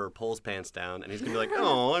behind Jesper, pull his pants down, and he's gonna be like,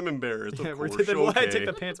 "Oh, I'm embarrassed." Of course, we'll take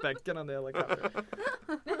the pants back. Get on the helicopter.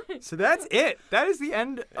 So that's it. That is the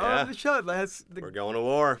end of the show. We're going to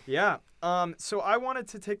war. Yeah. So I wanted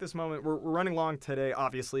to take this moment. We're running long today,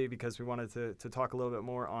 obviously, because we wanted to talk a little bit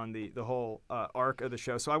more on the whole arc of the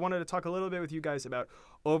show. So I wanted to talk a little bit with you guys about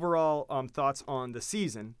overall thoughts on the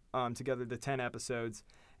season, together the 10 episodes,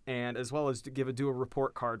 and as well as to do a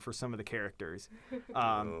report card for some of the characters.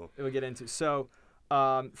 We'll get into. So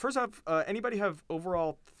first off, anybody have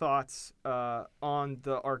overall thoughts on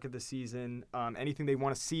the arc of the season? Anything they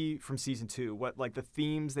want to see from season 2? What the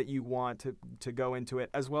themes that you want to go into it,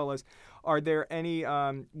 as well as are there any?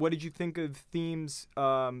 What did you think of themes?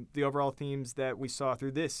 The overall themes that we saw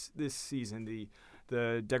through this season,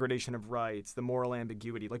 the degradation of rights, the moral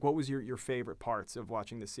ambiguity. What was your favorite parts of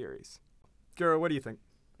watching the series? Gara, what do you think?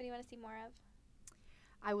 What do you want to see more of?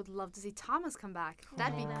 I would love to see Thomas come back.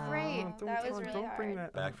 That'd be great. That was really hard. Bring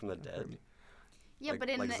that Back from the dead. Yeah, but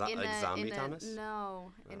zombie Thomas?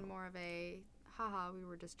 No, in more of a haha, we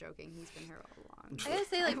were just joking. He's been here all along. I gotta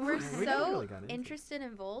say, we're We so really got into interested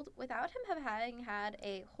in Vold. Without him having had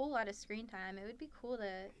a whole lot of screen time, it would be cool to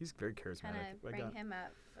He's very kind charismatic. of bring him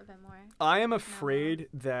up a bit more. I am afraid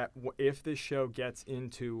that if this show gets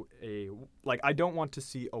into I don't want to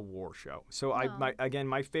see a war show. So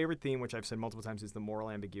my favorite theme, which I've said multiple times, is the moral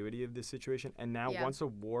ambiguity of this situation. And now once a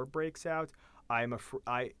war breaks out,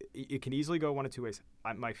 it can easily go one of two ways.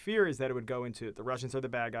 My fear is that it would go into the Russians are the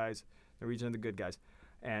bad guys, the Norwegians are the good guys,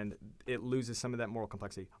 and it loses some of that moral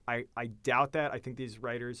complexity. I doubt that. I think these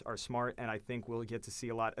writers are smart, and I think we'll get to see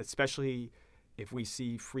a lot, especially if we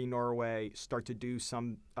see Free Norway start to do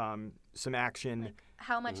some action.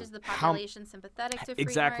 How much is the population sympathetic to Free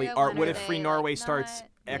exactly? Norway? What if Free Norway starts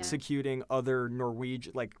executing other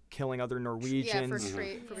Norwegian, killing other Norwegians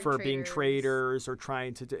for being traitors or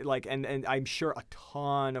trying to and I'm sure a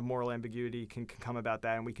ton of moral ambiguity can come about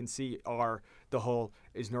that, and we can see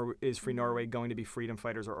is Free Norway going to be freedom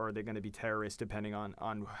fighters, or are they going to be terrorists, depending on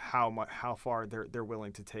how far they're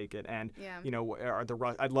willing to take it, and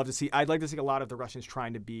I'd like to see a lot of the Russians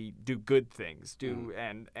trying to do good things,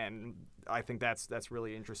 and I think that's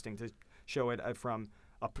really interesting to show it from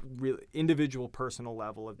a real individual personal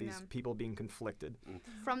level of these people being conflicted.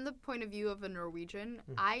 From the point of view of a Norwegian,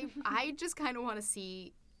 I just kind of want to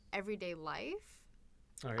see everyday life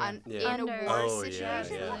in a war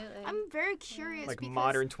situation. Yeah. I'm very curious.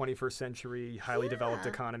 Modern 21st century, highly developed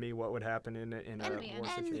economy, what would happen in a war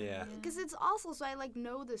situation? Yeah. Because it's also so I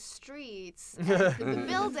know the streets and the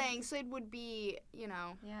buildings, so it would be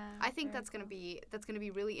I think that's gonna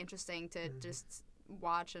be really interesting to just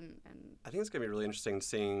watch and. I think it's gonna be really interesting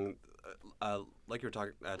seeing, like you were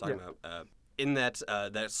talking about, in that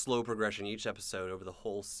that slow progression. Each episode over the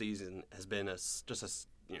whole season has been just a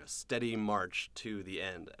steady march to the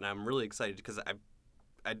end, and I'm really excited because I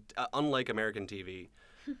unlike American TV.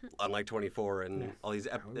 Unlike 24 and all these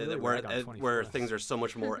where things are so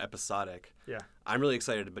much more episodic. Yeah, I'm really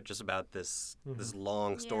excited about this this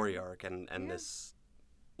long story arc and this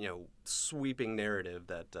sweeping narrative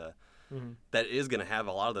that that is going to have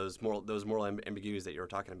a lot of those moral ambiguities that you were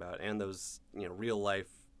talking about, and those real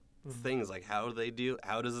life things like how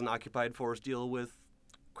does an occupied force deal with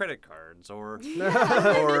credit cards or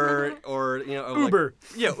Uber.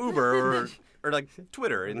 Uber or like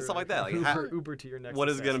Twitter and stuff like that. Like Uber to your next. What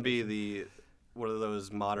is going to be what are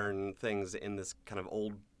those modern things in this kind of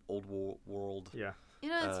old world? Yeah.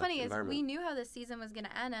 It's funny is we knew how this season was going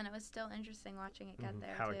to end, and it was still interesting watching it get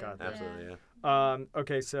there. How it got there. Absolutely, yeah.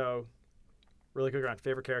 Okay, so really quick round.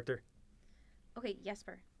 Favorite character? Okay,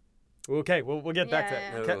 Jesper. Okay, we'll get back to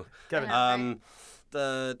that. Kevin.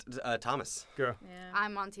 Thomas. Go. Yeah.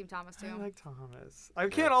 I'm on Team Thomas too. I like Thomas. I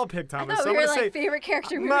can't all pick Thomas. I thought so we I'm were gonna say favorite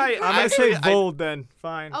character. I'm gonna say Vold then.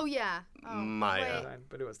 Fine. Oh yeah. Maya.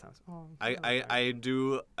 But it was Thomas. Oh, I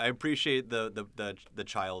appreciate the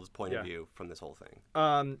child's point of view from this whole thing.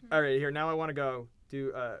 All right, here now I want to go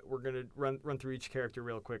do. We're gonna run through each character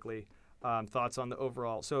real quickly. Thoughts on the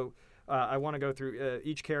overall. So. I want to go through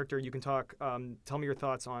each character. You can talk. Tell me your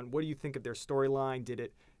thoughts on what do you think of their storyline. Did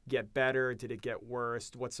it get better? Did it get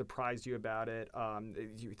worse? What surprised you about it?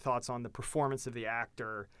 Your thoughts on the performance of the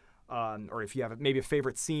actor, or if you have maybe a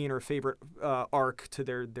favorite scene or a favorite arc to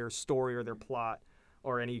their story or their plot,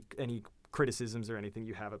 or any criticisms or anything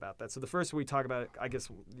you have about that. So the first we talk about, I guess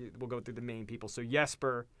we'll go through the main people. So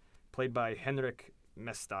Jesper, played by Henrik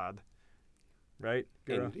Mestad. Right?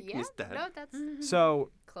 Yeah. No, that's so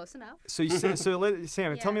close enough. So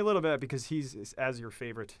Sam, tell me a little bit because he's as your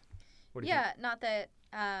favorite. What do you think? Not that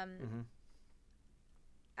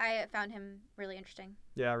I found him really interesting.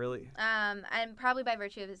 Yeah, really. And probably by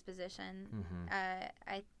virtue of his position,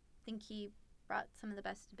 I think he brought some of the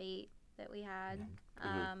best debate that we had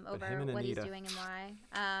over what he's doing and why.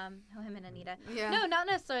 Him and Anita. Yeah. No, not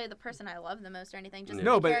necessarily the person I love the most or anything. Just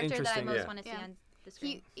the character that I most want to see on the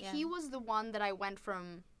screen. He was the one that I went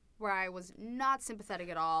from where I was not sympathetic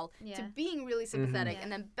at all to being really sympathetic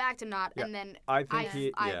and then back to not and then I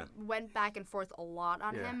went back and forth a lot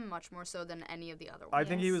on him, much more so than any of the other ones. I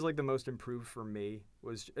think he was like the most improved for me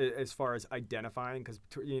was as far as identifying because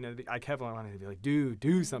I kept wanting to be like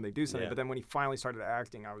do something but then when he finally started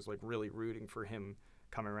acting I was like really rooting for him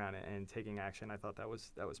coming around and taking action. I thought that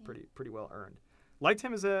was pretty well earned. Liked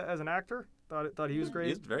him as an actor. Thought he was great.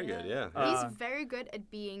 He's very good. Yeah. He's very good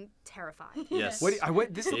at being terrified. Yes.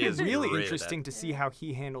 This will be really interesting to see how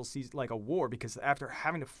he handles like a war because after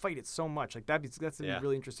having to fight it so much, like that's gonna be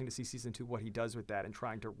really interesting to see season 2 what he does with that and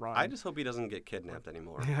trying to run. I just hope he doesn't get kidnapped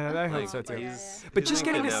anymore. Yeah, I hope so too. But just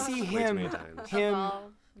getting to see him.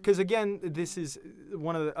 Because again, this is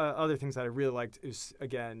one of the other things that I really liked is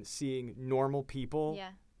again seeing normal people. Yeah.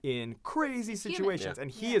 In crazy situations, and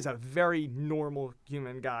he is a very normal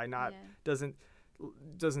human guy. Doesn't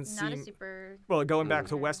seem not a super. Well, going back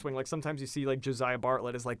to West Wing, like sometimes you see like Josiah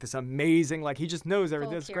Bartlet is like this amazing, like he just knows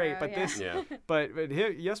everything. That's great, but but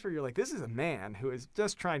here, Jesper, you're like this is a man who is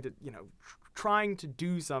just trying to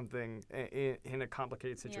do something in a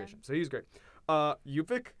complicated situation. So he's great.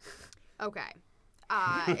 Yupik. Okay,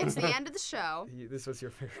 it's the end of the show. This was your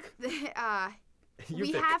favorite.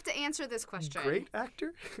 We have to answer this question. Great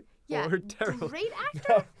actor? Yeah. Or terrible? Great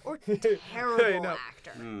actor or terrible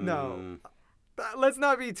actor? No. Let's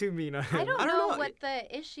not be too mean on him. I don't know what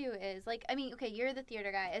the issue is. Like, I mean, okay, you're the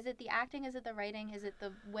theater guy. Is it the acting? Is it the writing? Is it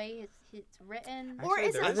the way it's written? Or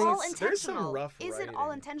is it all intentional? There's some rough is writing. It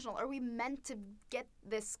all intentional? Are we meant to get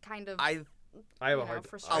this kind of... I have a hard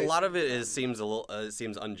A lot of it seems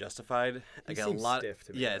unjustified. It seems stiff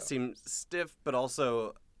to me. Yeah, it seems stiff, but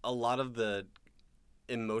also a lot of the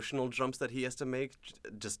emotional jumps that he has to make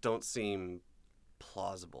just don't seem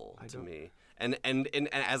plausible to me. And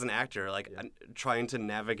as an actor, like trying to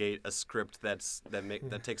navigate a script that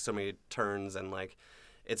takes so many turns and like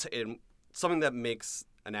it's something that makes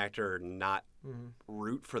an actor not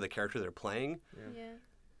root for the character they're playing.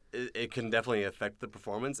 It can definitely affect the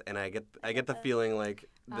performance, and I get the feeling like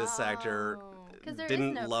this actor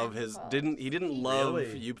didn't love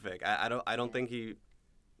Yupik. I don't think he.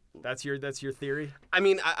 That's your theory. I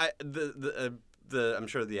mean, I'm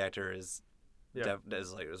sure the actor is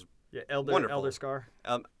Elder wonderful. Elder Scar.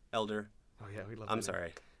 Elder. Oh yeah, we love.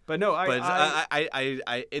 Sorry. But no,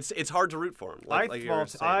 it's hard to root for him.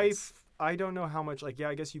 I don't know how much. Like, yeah,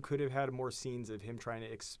 I guess you could have had more scenes of him trying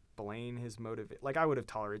to explain his motive. Like, I would have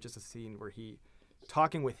tolerated just a scene where he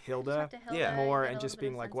talking with Hilda more and just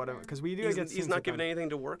being like, what? Because we do get. He's not given anything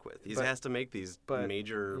to work with. He has to make these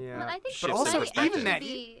major. Yeah. But I think but also even that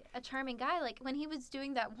be a charming guy. Like when he was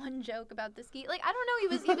doing that one joke about the ski. Like I don't know, he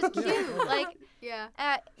was cute. Like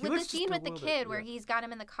with the scene with the kid where he's got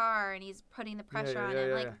him in the car and he's putting the pressure on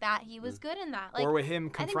him. Like that, he was good in that. Like, or with him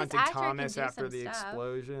confronting Thomas after the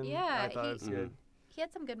explosion. Yeah, I thought it was good. He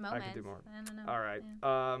had some good moments. I could do more. I don't know. All right.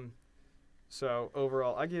 Yeah. So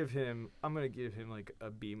overall, I'm gonna give him like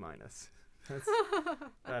a B-. That's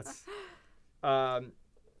I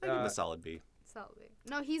give him a solid B. Solid B.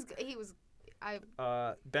 No, he was.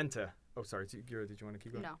 Benta. Oh, sorry, Gira, did you want to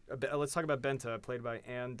keep going? No. Let's talk about Benta, played by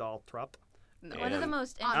Anne Daltrop. No. One of the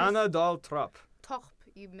most. Anna Daltrop. Torp.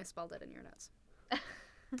 You misspelled it in your notes.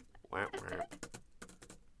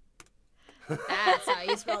 That's how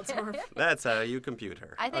you spell Torp. That's how you compute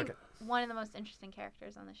her. I think one of the most interesting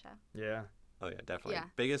characters on the show. Yeah. Oh yeah, definitely. Yeah.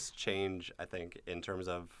 Biggest change, I think, in terms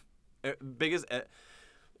of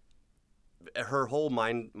her whole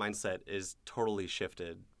mindset is totally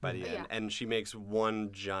shifted by the end, and she makes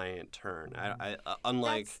one giant turn.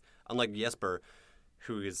 Unlike Jesper,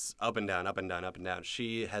 who is up and down, up and down, up and down.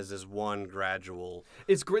 She has this one gradual.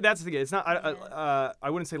 It's great. That's the thing. It's not. I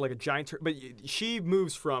wouldn't say like a giant turn, but she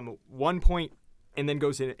moves from one point and then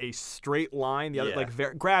goes in a straight line. The other, like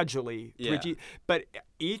very gradually. Yeah. But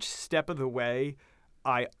each step of the way,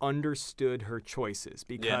 I understood her choices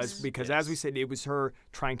because as we said, it was her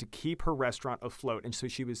trying to keep her restaurant afloat, and so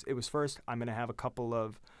it was first, I'm going to have a couple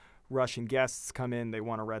of Russian guests come in, they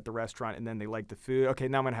want to rent the restaurant, and then they like the food. Okay,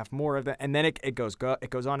 now I'm going to have more of that, and then it goes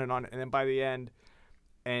on, and then by the end,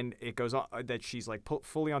 and it goes on that she's like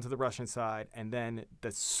fully onto the Russian side, and then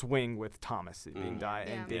the swing with Thomas being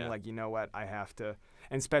being like, you know what, I have to,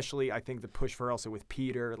 and especially I think the push for her also with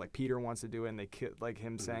Peter, like Peter wants to do it, and they like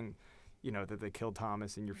him saying, you know, that they killed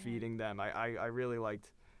Thomas and you're feeding them. I really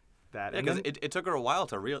liked that. Yeah, because it took her a while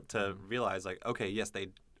to realize, like, okay, yes, they,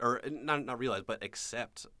 or not realize, but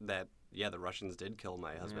accept that, yeah, the Russians did kill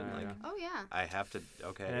my husband. Oh, yeah. I have to,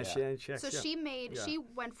 okay. And she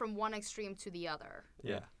went from one extreme to the other.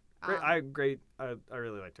 Yeah. Great. I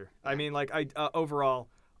really liked her. Yeah. I mean, like, overall,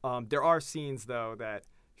 there are scenes, though, that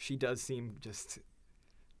she does seem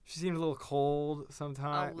she seems a little cold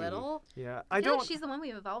sometimes. A little? Yeah. I feel like she's the one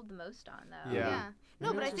we've evolved the most on, though. Yeah.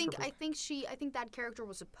 No, but I think that character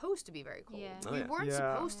was supposed to be very cold. Yeah. We weren't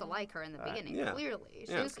supposed to like her in the beginning, clearly.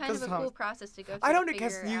 It was kind of a cool process to go through. I don't know,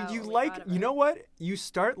 because you like, you know what? You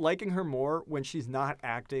start liking her more when she's not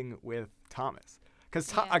acting with Thomas. Because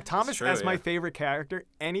Thomas, as my favorite character,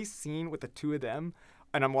 any scene with the two of them,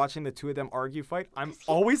 and I'm watching the two of them argue fight, I'm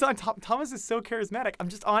always on top. Thomas is so charismatic.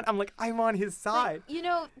 I'm on his side. Like, you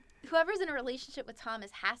know, whoever's in a relationship with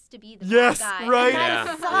Thomas has to be the bad guy. Right.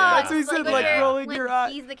 That's what he said, rolling your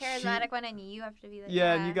eyes. He's the charismatic one, and you have to be the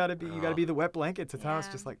and you gotta be the wet blanket to Thomas,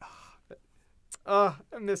 just like, I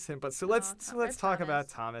miss him. But let's talk about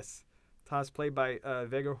Thomas. Thomas, played by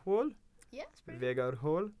Vegard Hol. Yes. Vegard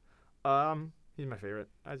Hol. He's my favorite.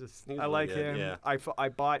 I like him. Yeah. I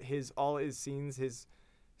bought all his scenes.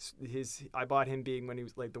 I bought him being when he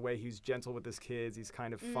was like the way he's gentle with his kids. He's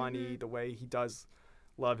kind of funny. The way he does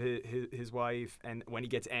love his wife, and when he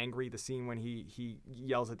gets angry, the scene when he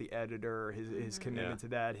yells at the editor, his commitment to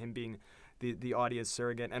that, him being the audience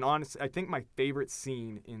surrogate. And honestly, I think my favorite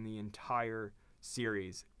scene in the entire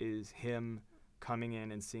series is him coming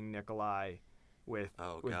in and seeing Nikolai with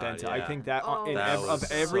Benta. I think that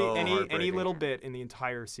any little bit in the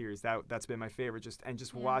entire series, that's been my favorite.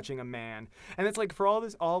 Just watching a man, and it's like for all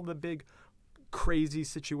the big crazy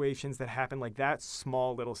situations that happen, like that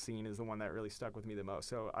small little scene is the one that really stuck with me the most.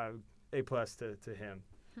 So A+ to him.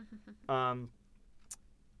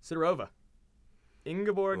 Sidorova,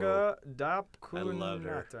 Ingeborga Dapkūnaitė. I loved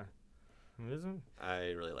her.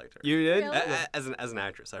 I really liked her. You did? Really? As an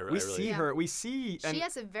actress, I really see her. We see. She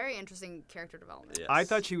has a very interesting character development. Yes. I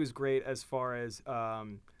thought she was great as far as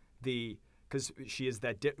because she is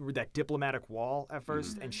that diplomatic wall at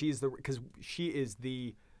first, and she is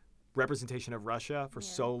the representation of Russia for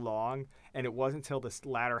so long, and it wasn't until this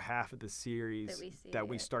latter half of the series that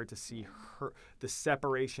we start to see the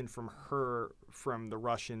separation from the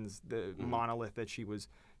Russians, the monolith that she was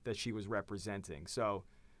representing. So.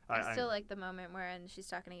 I still like the moment where she's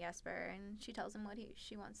talking to Jesper and she tells him what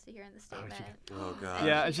she wants to hear in the statement. Oh God.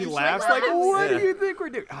 Yeah, and she laughs like, "What do you think we're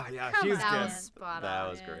doing?" Oh yeah, she's good. That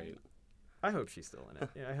was great. I hope she's still in it.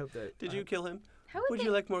 Yeah, I hope that. Did you kill him? Would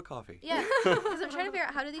you like more coffee? Yeah, because I'm trying to figure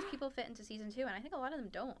out how do these people fit into season 2, and I think a lot of them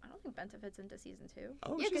don't. I don't think Benta fits into season 2.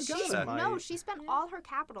 Oh, yeah, because she spent all her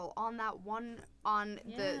capital on that one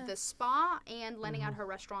the spa and lending out her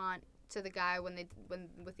restaurant to the guy when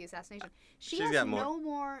with the assassination. She has no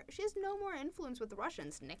more influence with the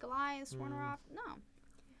Russians. Nikolai Svornarov, no.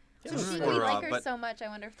 So we like her so much, I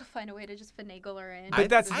wonder if they'll find a way to just finagle her in. But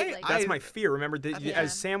that's my fear. Remember,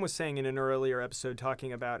 as Sam was saying in an earlier episode,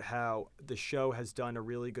 talking about how the show has done a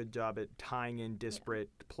really good job at tying in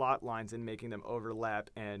disparate plot lines and making them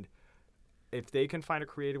overlap. And if they can find a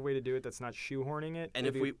creative way to do it, that's not shoehorning it. And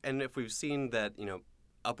if we've seen that,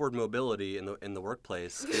 upward mobility in the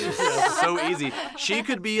workplace is so easy. She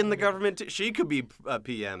could be in the government too. She could be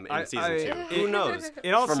PM in season 2. Who knows?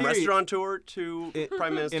 From restaurateur to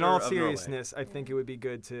prime minister. In all of seriousness, Norway. I think it would be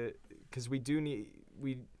good to, because we do need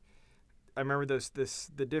I remember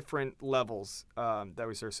the different levels that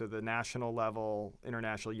we saw. So the national level,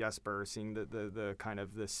 international Jesper, seeing the kind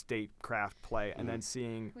of the statecraft play, and then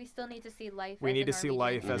seeing. We still need to see life. We need to see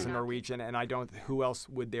life as a Norwegian, and I don't. Who else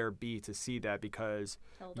would there be to see that? Because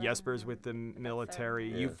Jesper's with the military.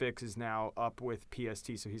 Ufix is now up with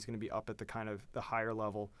PST, so he's going to be up at the kind of the higher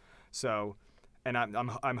level. So. And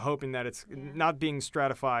I'm hoping that it's not being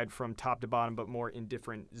stratified from top to bottom, but more in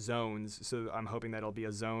different zones. So I'm hoping that it'll be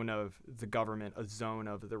a zone of the government, a zone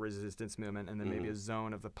of the resistance movement, and then maybe a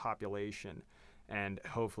zone of the population. And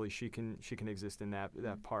hopefully she can exist in that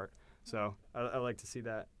part. So I like to see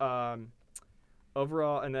that.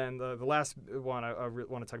 Overall, and then the last one I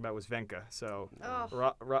want to talk about was Wenche. So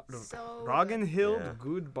Ragnhild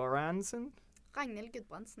Gudbrandsen. Ragnhild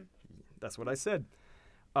Gudbrandsen. That's what I said.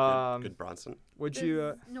 Good Bronson. Would Does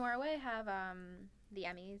you? Norway have the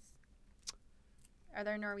Emmys? Are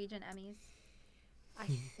there Norwegian Emmys? I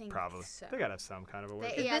think probably. so. They gotta have some kind of a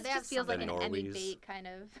word. This just feels like an Emmy bait kind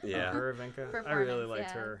of. Yeah. Her Wenche. I really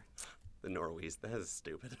liked her. The Norwees. That is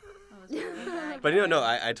stupid. Really but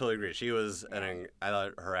I totally agree. She was I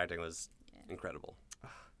thought her acting was incredible.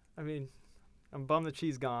 I mean, I'm bummed that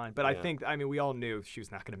she's gone, but I mean, we all knew she was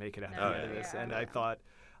not going to make it out of this, and I thought.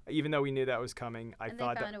 Even though we knew that was coming, I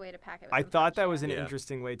thought they found a way to pack it. I thought that was an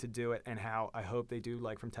interesting way to do it, and how I hope they do,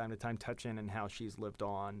 like from time to time, touch in and how she's lived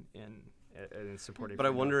on in supporting. But I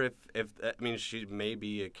wonder if I mean she may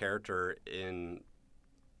be a character in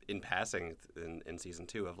passing in season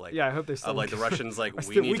 2 of like I hope they still of like the Russians like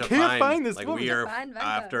we can't find this like woman. we are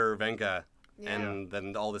after Wenche. And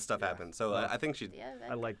then all this stuff happened. So I think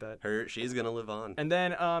I like that. She's gonna live on. And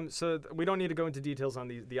then so we don't need to go into details on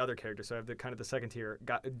the other characters. So I have the kind of the second tier.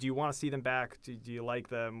 Do you want to see them back? Do you like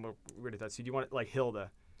them? Where did that see? Do you want like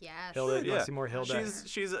Hilda? Yeah, Hilda, do you want to see more Hilda?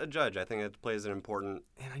 She's a judge. I think it plays an important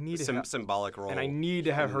symbolic role. And I need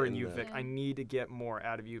to have her in Ufik. I need to get more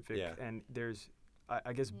out of Ufik. Yeah. And there's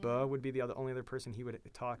I guess Bø would be the only other person he would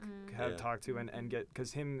talk to and get,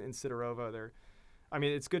 because him and Sidorova, they're. I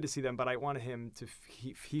mean, it's good to see them, but I wanted him to.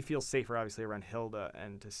 He feels safer, obviously, around Hilda,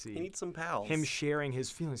 and to see. He needs some pals. Him sharing his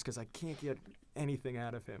feelings, because I can't get anything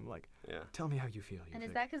out of him. Like, tell me how you feel. And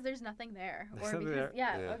is that because there's nothing there, or because there?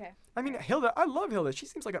 Okay. I mean, Hilda, I love Hilda. She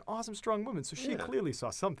seems like an awesome, strong woman. So she clearly saw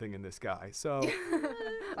something in this guy. So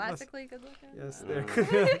classically good looking. Yes, there.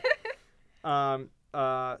 How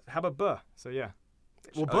about Bø? So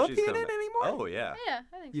will Bø be in it anymore? Oh yeah. Yeah,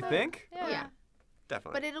 I think. You think? Yeah.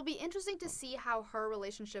 Definitely. But it'll be interesting to see how her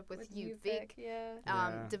relationship with Ufik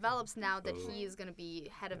develops now that he is going to be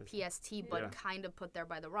head of PST, but kind of put there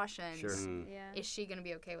by the Russians. Sure. Is she going to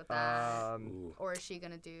be okay with that? Or is she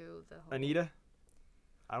going to do the whole... Anita?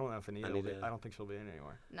 I don't know if Anita will be. I don't think she'll be in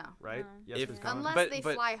anymore. No. Right? No. Jesper's gone. Unless they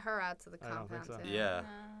fly her out to the compound. I don't think so. Yeah.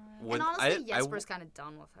 And honestly, Jesper's kind of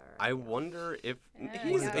done with her. I wonder if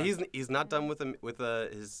he's not done with him with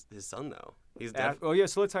his son though. He's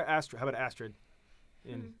so let's talk Astrid. How about Astrid?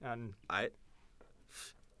 They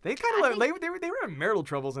kind of they were in marital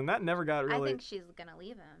troubles, and that never got really. I think she's gonna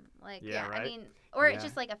leave him. Like, right? I mean, or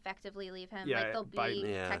just like effectively leave him. Like they'll be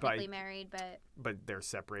technically married, but they're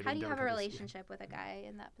separated. How do you have a relationship with a guy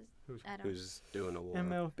in that position? Who's doing a war?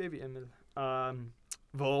 Emil, baby Emil.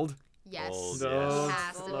 Vold. Yes. Vold.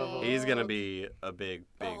 Has to be. He's gonna be a big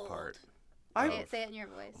part. Say it in your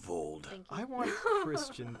voice. Vold. Thank you. I want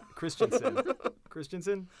Christensen.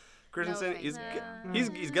 Christensen, he's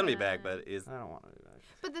gonna be back, but I don't want to be back.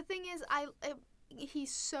 But the thing is,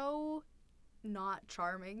 he's so not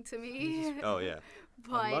charming to me. Oh yeah.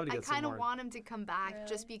 But I kind of want him to come back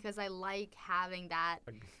just because I like having that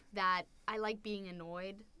I like being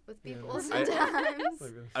annoyed with people sometimes.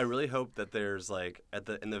 I really hope that there's like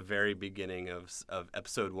in the very beginning of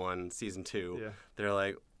episode 1, season 2, they're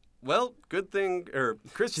like, well, good thing, or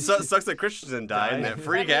sucks that Christensen died in that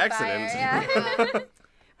freak accident. Yeah.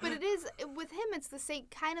 But it is, with him, it's the same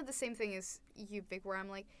thing as you, Vic, where I'm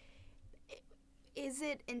like, is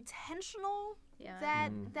it intentional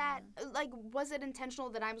that was it intentional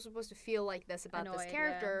that I'm supposed to feel like this about this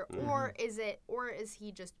character, or is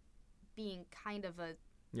he just being kind of a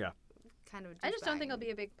I just don't think it'll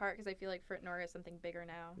be a big part because I feel like Nora is something bigger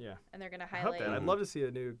now. Yeah. And they're going to highlight. I'd love to see a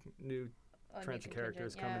new trench of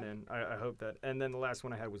characters coming in. I hope that. And then the last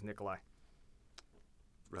one I had was Nikolai.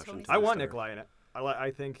 I want Nikolai in it.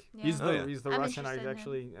 I think he's the Russian I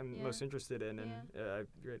actually am most interested in, and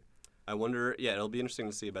great. I wonder. Yeah, it'll be interesting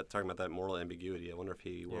to see talking about that moral ambiguity. I wonder if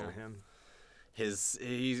he will. Yeah, him.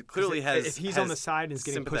 He clearly has. If he's on the side and is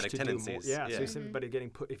getting pushed to do more, so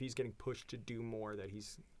if he's getting pushed to do more, that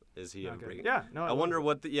he's. Is he ever breaking? Yeah, no. I wonder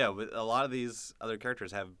what a lot of these other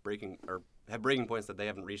characters have breaking points that they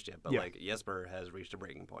haven't reached yet. But like Jesper has reached a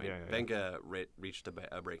breaking point. Venka reached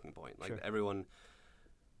a breaking point. Like everyone.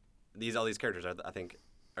 All these characters I think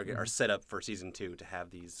are set up for season 2 to have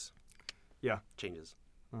these changes.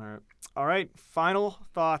 All right. Final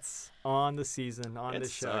thoughts on the season, on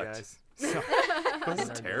this show, guys. This is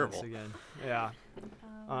terrible. Again. Yeah.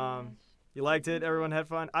 You liked it? Everyone had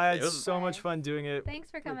fun? I had so much fun doing it. Thanks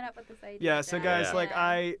for coming up with this idea. Yeah, so guys,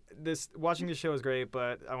 watching the show is great,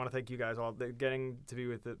 but I want to thank you guys all. Getting to be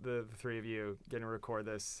with the three of you, getting to record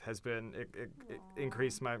this has been it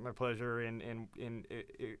increased my pleasure in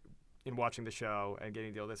watching the show and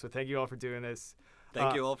getting to deal with this. So thank you all for doing this.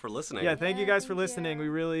 Thank you all for listening. Yeah, thank you guys for listening.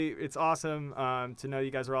 It's awesome to know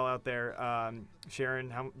you guys are all out there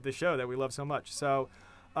sharing the show that we love so much. So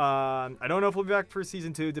I don't know if we'll be back for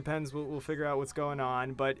season 2. Depends. We'll figure out what's going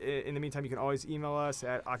on. But in the meantime, you can always email us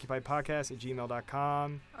at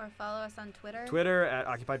occupiedpodcast@gmail.com. Or follow us on Twitter. Twitter at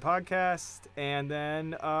occupiedpodcast. And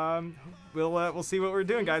then we'll see what we're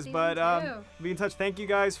doing, guys. But be in touch. Thank you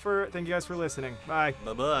guys for listening. Bye.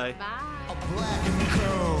 Bye-bye. Bye. A black and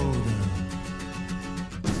cold.